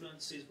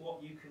influences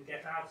what you can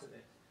get out of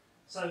it.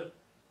 So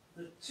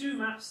the two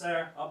maps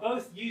there are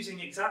both using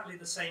exactly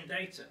the same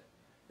data.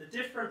 The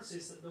difference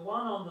is that the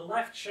one on the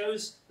left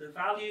shows the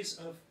values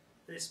of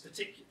this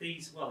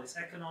particular, its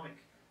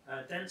economic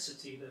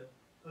density, the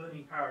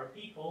earning power of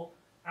people,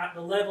 at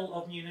the level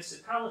of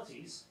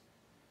municipalities.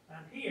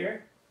 And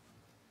here,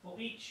 for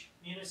each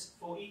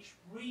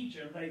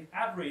region, they've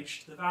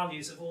averaged the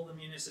values of all the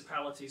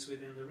municipalities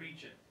within the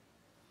region.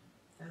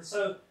 And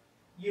so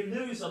you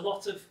lose a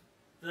lot of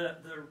the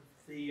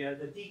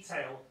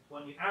detail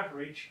when you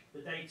average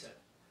the data.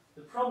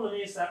 The problem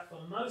is that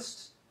for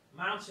most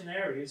mountain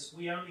areas,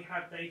 we only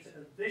have data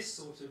at this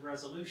sort of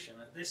resolution,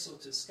 at this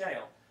sort of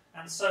scale.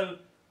 And so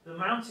the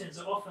mountains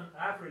are often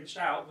averaged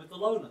out with the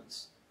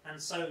lowlands. And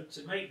so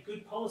to make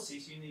good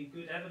policies, you need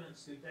good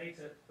evidence, good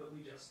data, but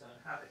we just don't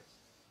have it.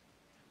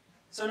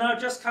 So now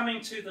just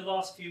coming to the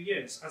last few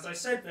years. As I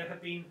said, there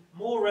have been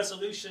more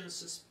resolutions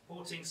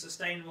supporting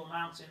sustainable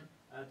mountain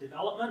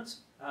development.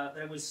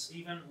 There was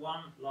even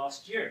one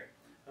last year.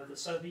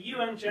 So the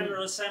UN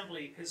General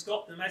Assembly has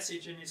got the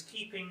message and is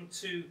keeping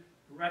to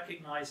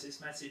recognise this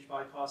message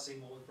by passing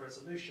more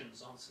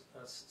resolutions on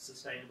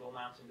sustainable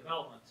mountain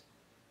development.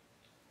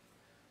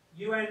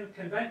 UN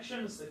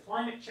conventions, the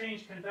Climate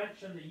Change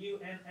Convention, the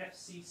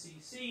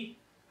UNFCCC,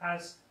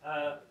 has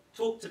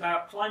talked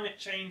about climate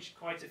change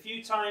quite a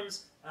few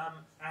times,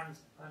 and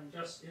I'm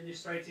just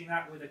illustrating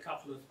that with a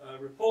couple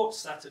of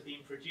reports that have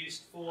been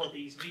produced for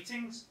these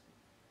meetings.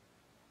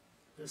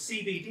 The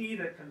CBD,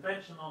 the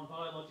Convention on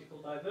Biological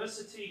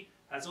Diversity,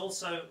 has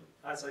also,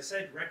 as I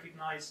said,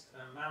 recognised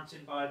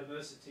mountain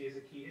biodiversity as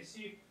a key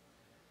issue.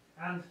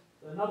 And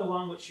another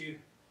one which you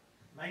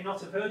may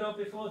not have heard of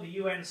before, the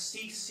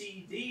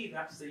UNCCD,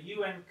 that's the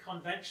UN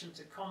Convention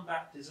to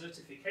Combat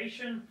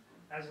Desertification,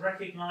 has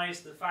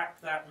recognised the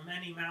fact that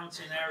many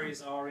mountain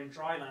areas are in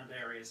dryland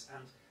areas.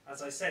 And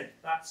as I said,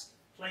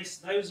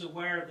 those are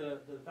where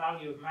the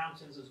value of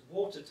mountains as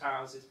water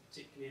towers is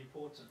particularly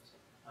important.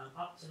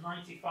 Up to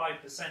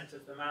 95%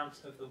 of the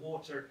amount of the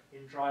water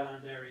in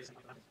dryland areas.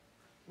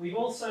 We've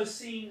also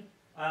seen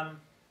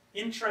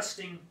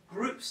interesting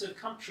groups of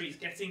countries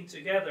getting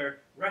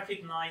together,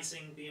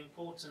 recognising the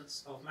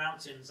importance of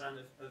mountains and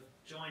of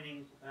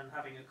joining and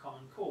having a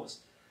common cause.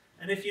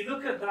 And if you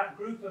look at that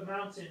group of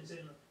mountains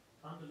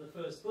under the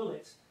first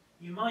bullet,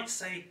 you might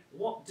say,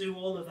 what do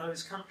all of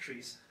those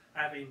countries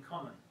have in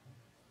common?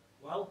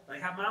 Well, they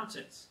have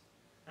mountains.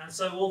 And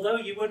so although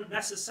you wouldn't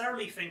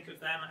necessarily think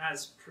of them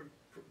as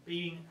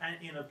being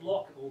in a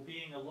block or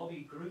being a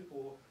lobby group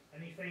or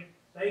anything,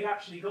 they've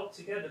actually got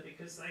together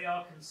because they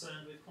are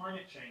concerned with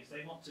climate change.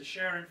 They want to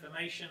share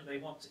information, they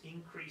want to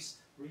increase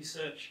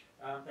research,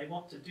 they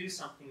want to do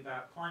something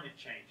about climate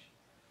change.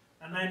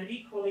 And then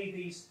equally,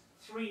 these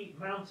three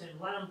mountain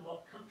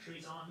landlocked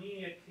countries,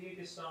 Armenia,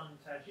 Kyrgyzstan and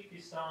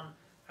Tajikistan,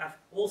 have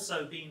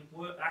also been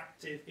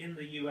active in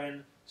the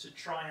UN to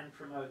try and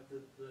promote the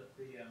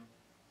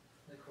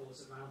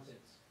cause of mountains.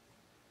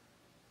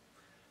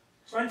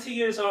 20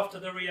 years after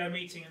the Rio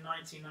meeting in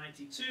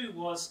 1992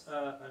 was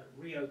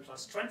Rio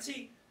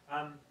 +20.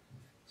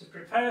 To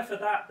prepare for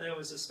that, there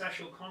was a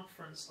special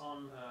conference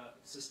on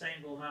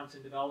sustainable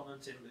mountain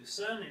development in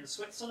Lucerne in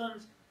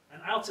Switzerland,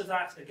 and out of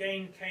that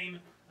again came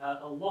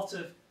a lot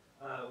of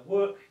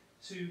work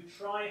to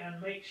try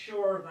and make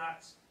sure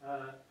that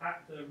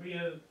at the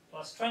Rio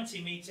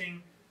 +20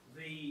 meeting,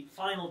 the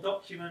final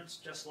document,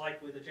 just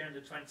like with Agenda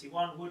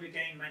 21, would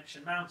again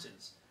mention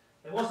mountains.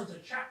 There wasn't a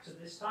chapter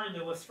this time,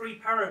 there were 3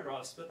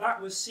 paragraphs, but that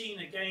was seen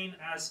again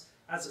as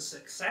a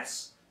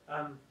success.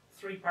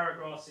 3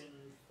 paragraphs in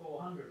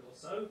 400 or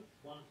so,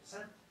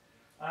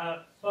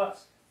 1%. But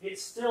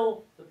it's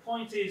still, the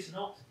point is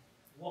not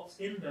what's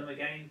in them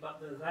again, but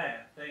they're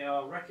there. They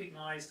are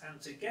recognised, and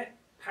to get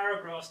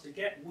paragraphs, to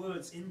get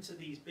words into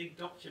these big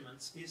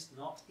documents is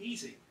not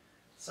easy.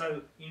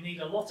 So you need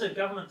a lot of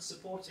government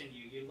supporting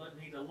you, you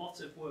need a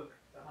lot of work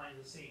behind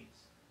the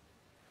scenes.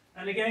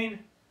 And again,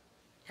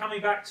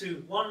 coming back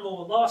to one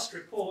more last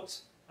report,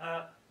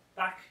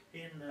 back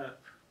in the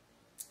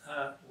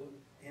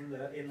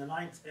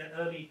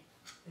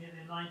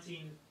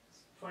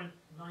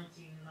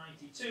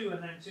 1992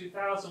 and then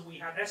 2000, we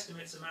had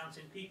estimates of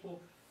mountain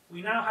people.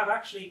 We now have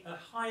actually a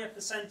higher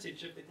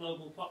percentage of the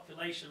global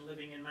population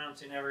living in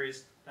mountain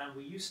areas than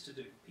we used to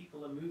do.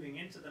 People are moving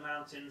into the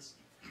mountains.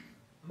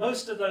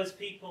 Most of those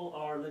people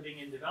are living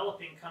in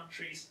developing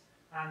countries,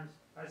 and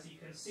as you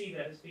can see,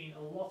 there has been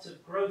a lot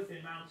of growth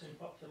in mountain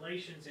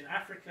populations in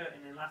Africa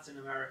and in Latin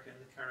America and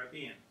the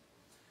Caribbean.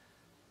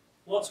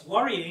 What's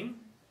worrying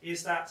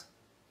is that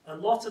a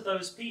lot of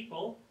those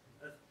people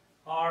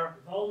are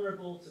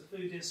vulnerable to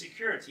food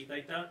insecurity.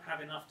 They don't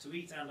have enough to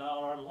eat and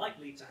are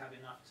unlikely to have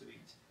enough to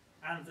eat.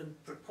 And the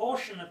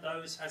proportion of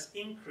those has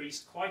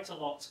increased quite a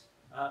lot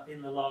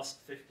in the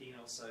last 15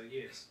 or so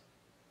years.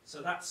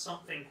 So that's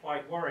something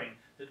quite worrying,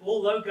 that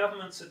although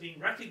governments have been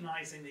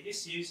recognizing the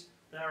issues,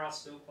 there are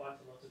still quite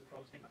a lot of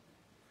problems.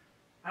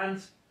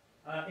 And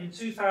in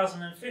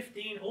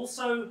 2015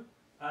 also,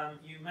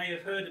 you may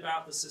have heard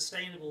about the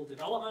Sustainable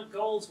Development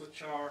Goals,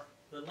 which are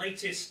the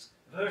latest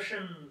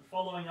version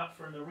following up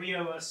from the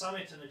Rio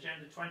Summit and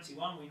Agenda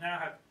 21. We now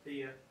have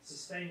the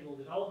Sustainable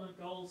Development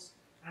Goals.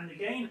 And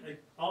again,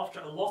 after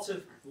a lot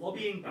of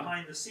lobbying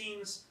behind the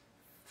scenes,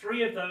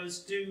 3 of those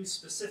do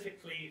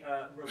specifically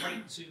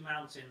relate to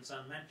mountains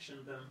and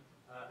mention them,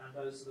 and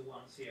those are the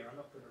ones here. I'm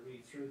not going to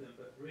read through them,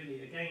 but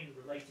really, again,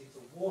 relating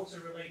to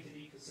water-related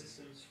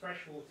ecosystems,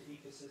 freshwater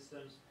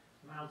ecosystems,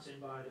 mountain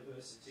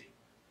biodiversity,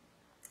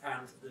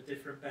 and the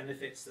different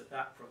benefits that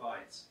that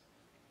provides.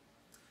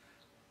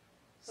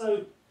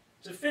 So,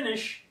 to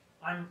finish,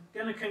 I'm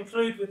going to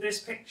conclude with this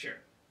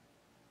picture.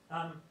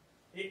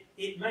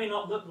 It may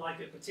not look like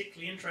a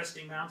particularly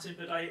interesting mountain,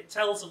 but it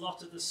tells a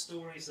lot of the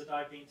stories that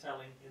I've been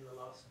telling in the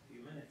last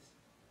few minutes.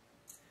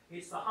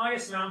 It's the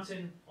highest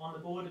mountain on the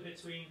border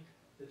between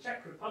the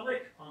Czech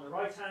Republic on the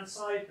right-hand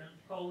side and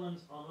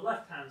Poland on the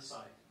left-hand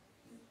side.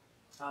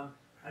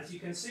 As you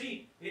can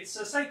see, it's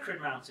a sacred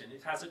mountain.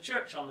 It has a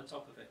church on the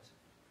top of it.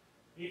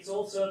 It's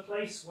also a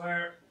place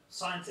where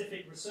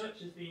scientific research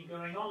has been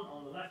going on.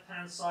 On the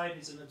left-hand side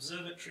is an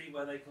observatory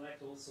where they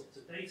collect all sorts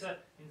of data.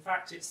 In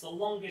fact, it's the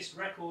longest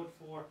record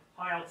for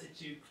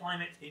high-altitude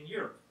climate in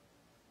Europe.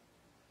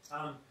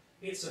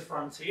 It's a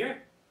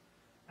frontier,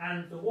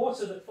 and the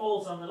water that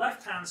falls on the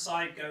left-hand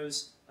side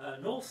goes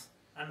north,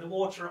 and the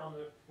water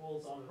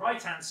falls on the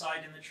right-hand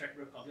side in the Czech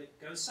Republic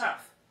goes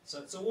south. So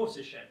it's a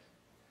watershed.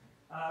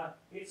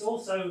 It's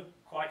also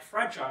quite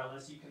fragile,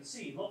 as you can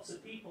see. Lots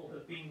of people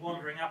have been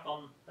wandering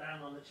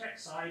down on the Czech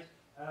side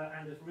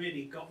and have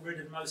really got rid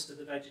of most of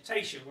the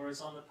vegetation,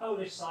 whereas on the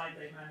Polish side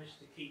they managed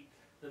to keep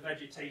the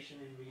vegetation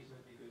in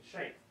reasonably good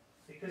shape.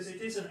 Because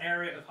it is an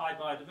area of high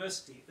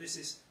biodiversity. This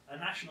is a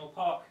national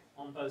park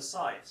on both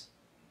sides.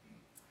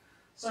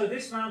 So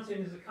this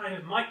mountain is a kind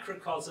of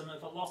microcosm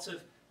of a lot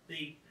of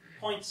the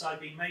points I've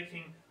been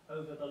making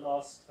over the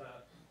last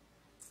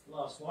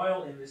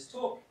while in this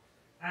talk.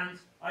 And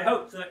I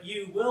hope that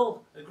you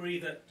will agree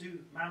that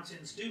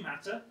mountains do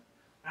matter.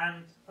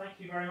 And thank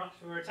you very much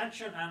for your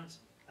attention. And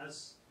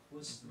as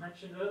was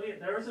mentioned earlier,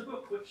 there is a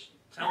book which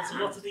tells a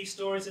lot of these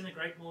stories in a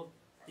great more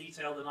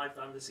detail than I've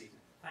done this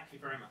evening. Thank you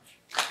very much.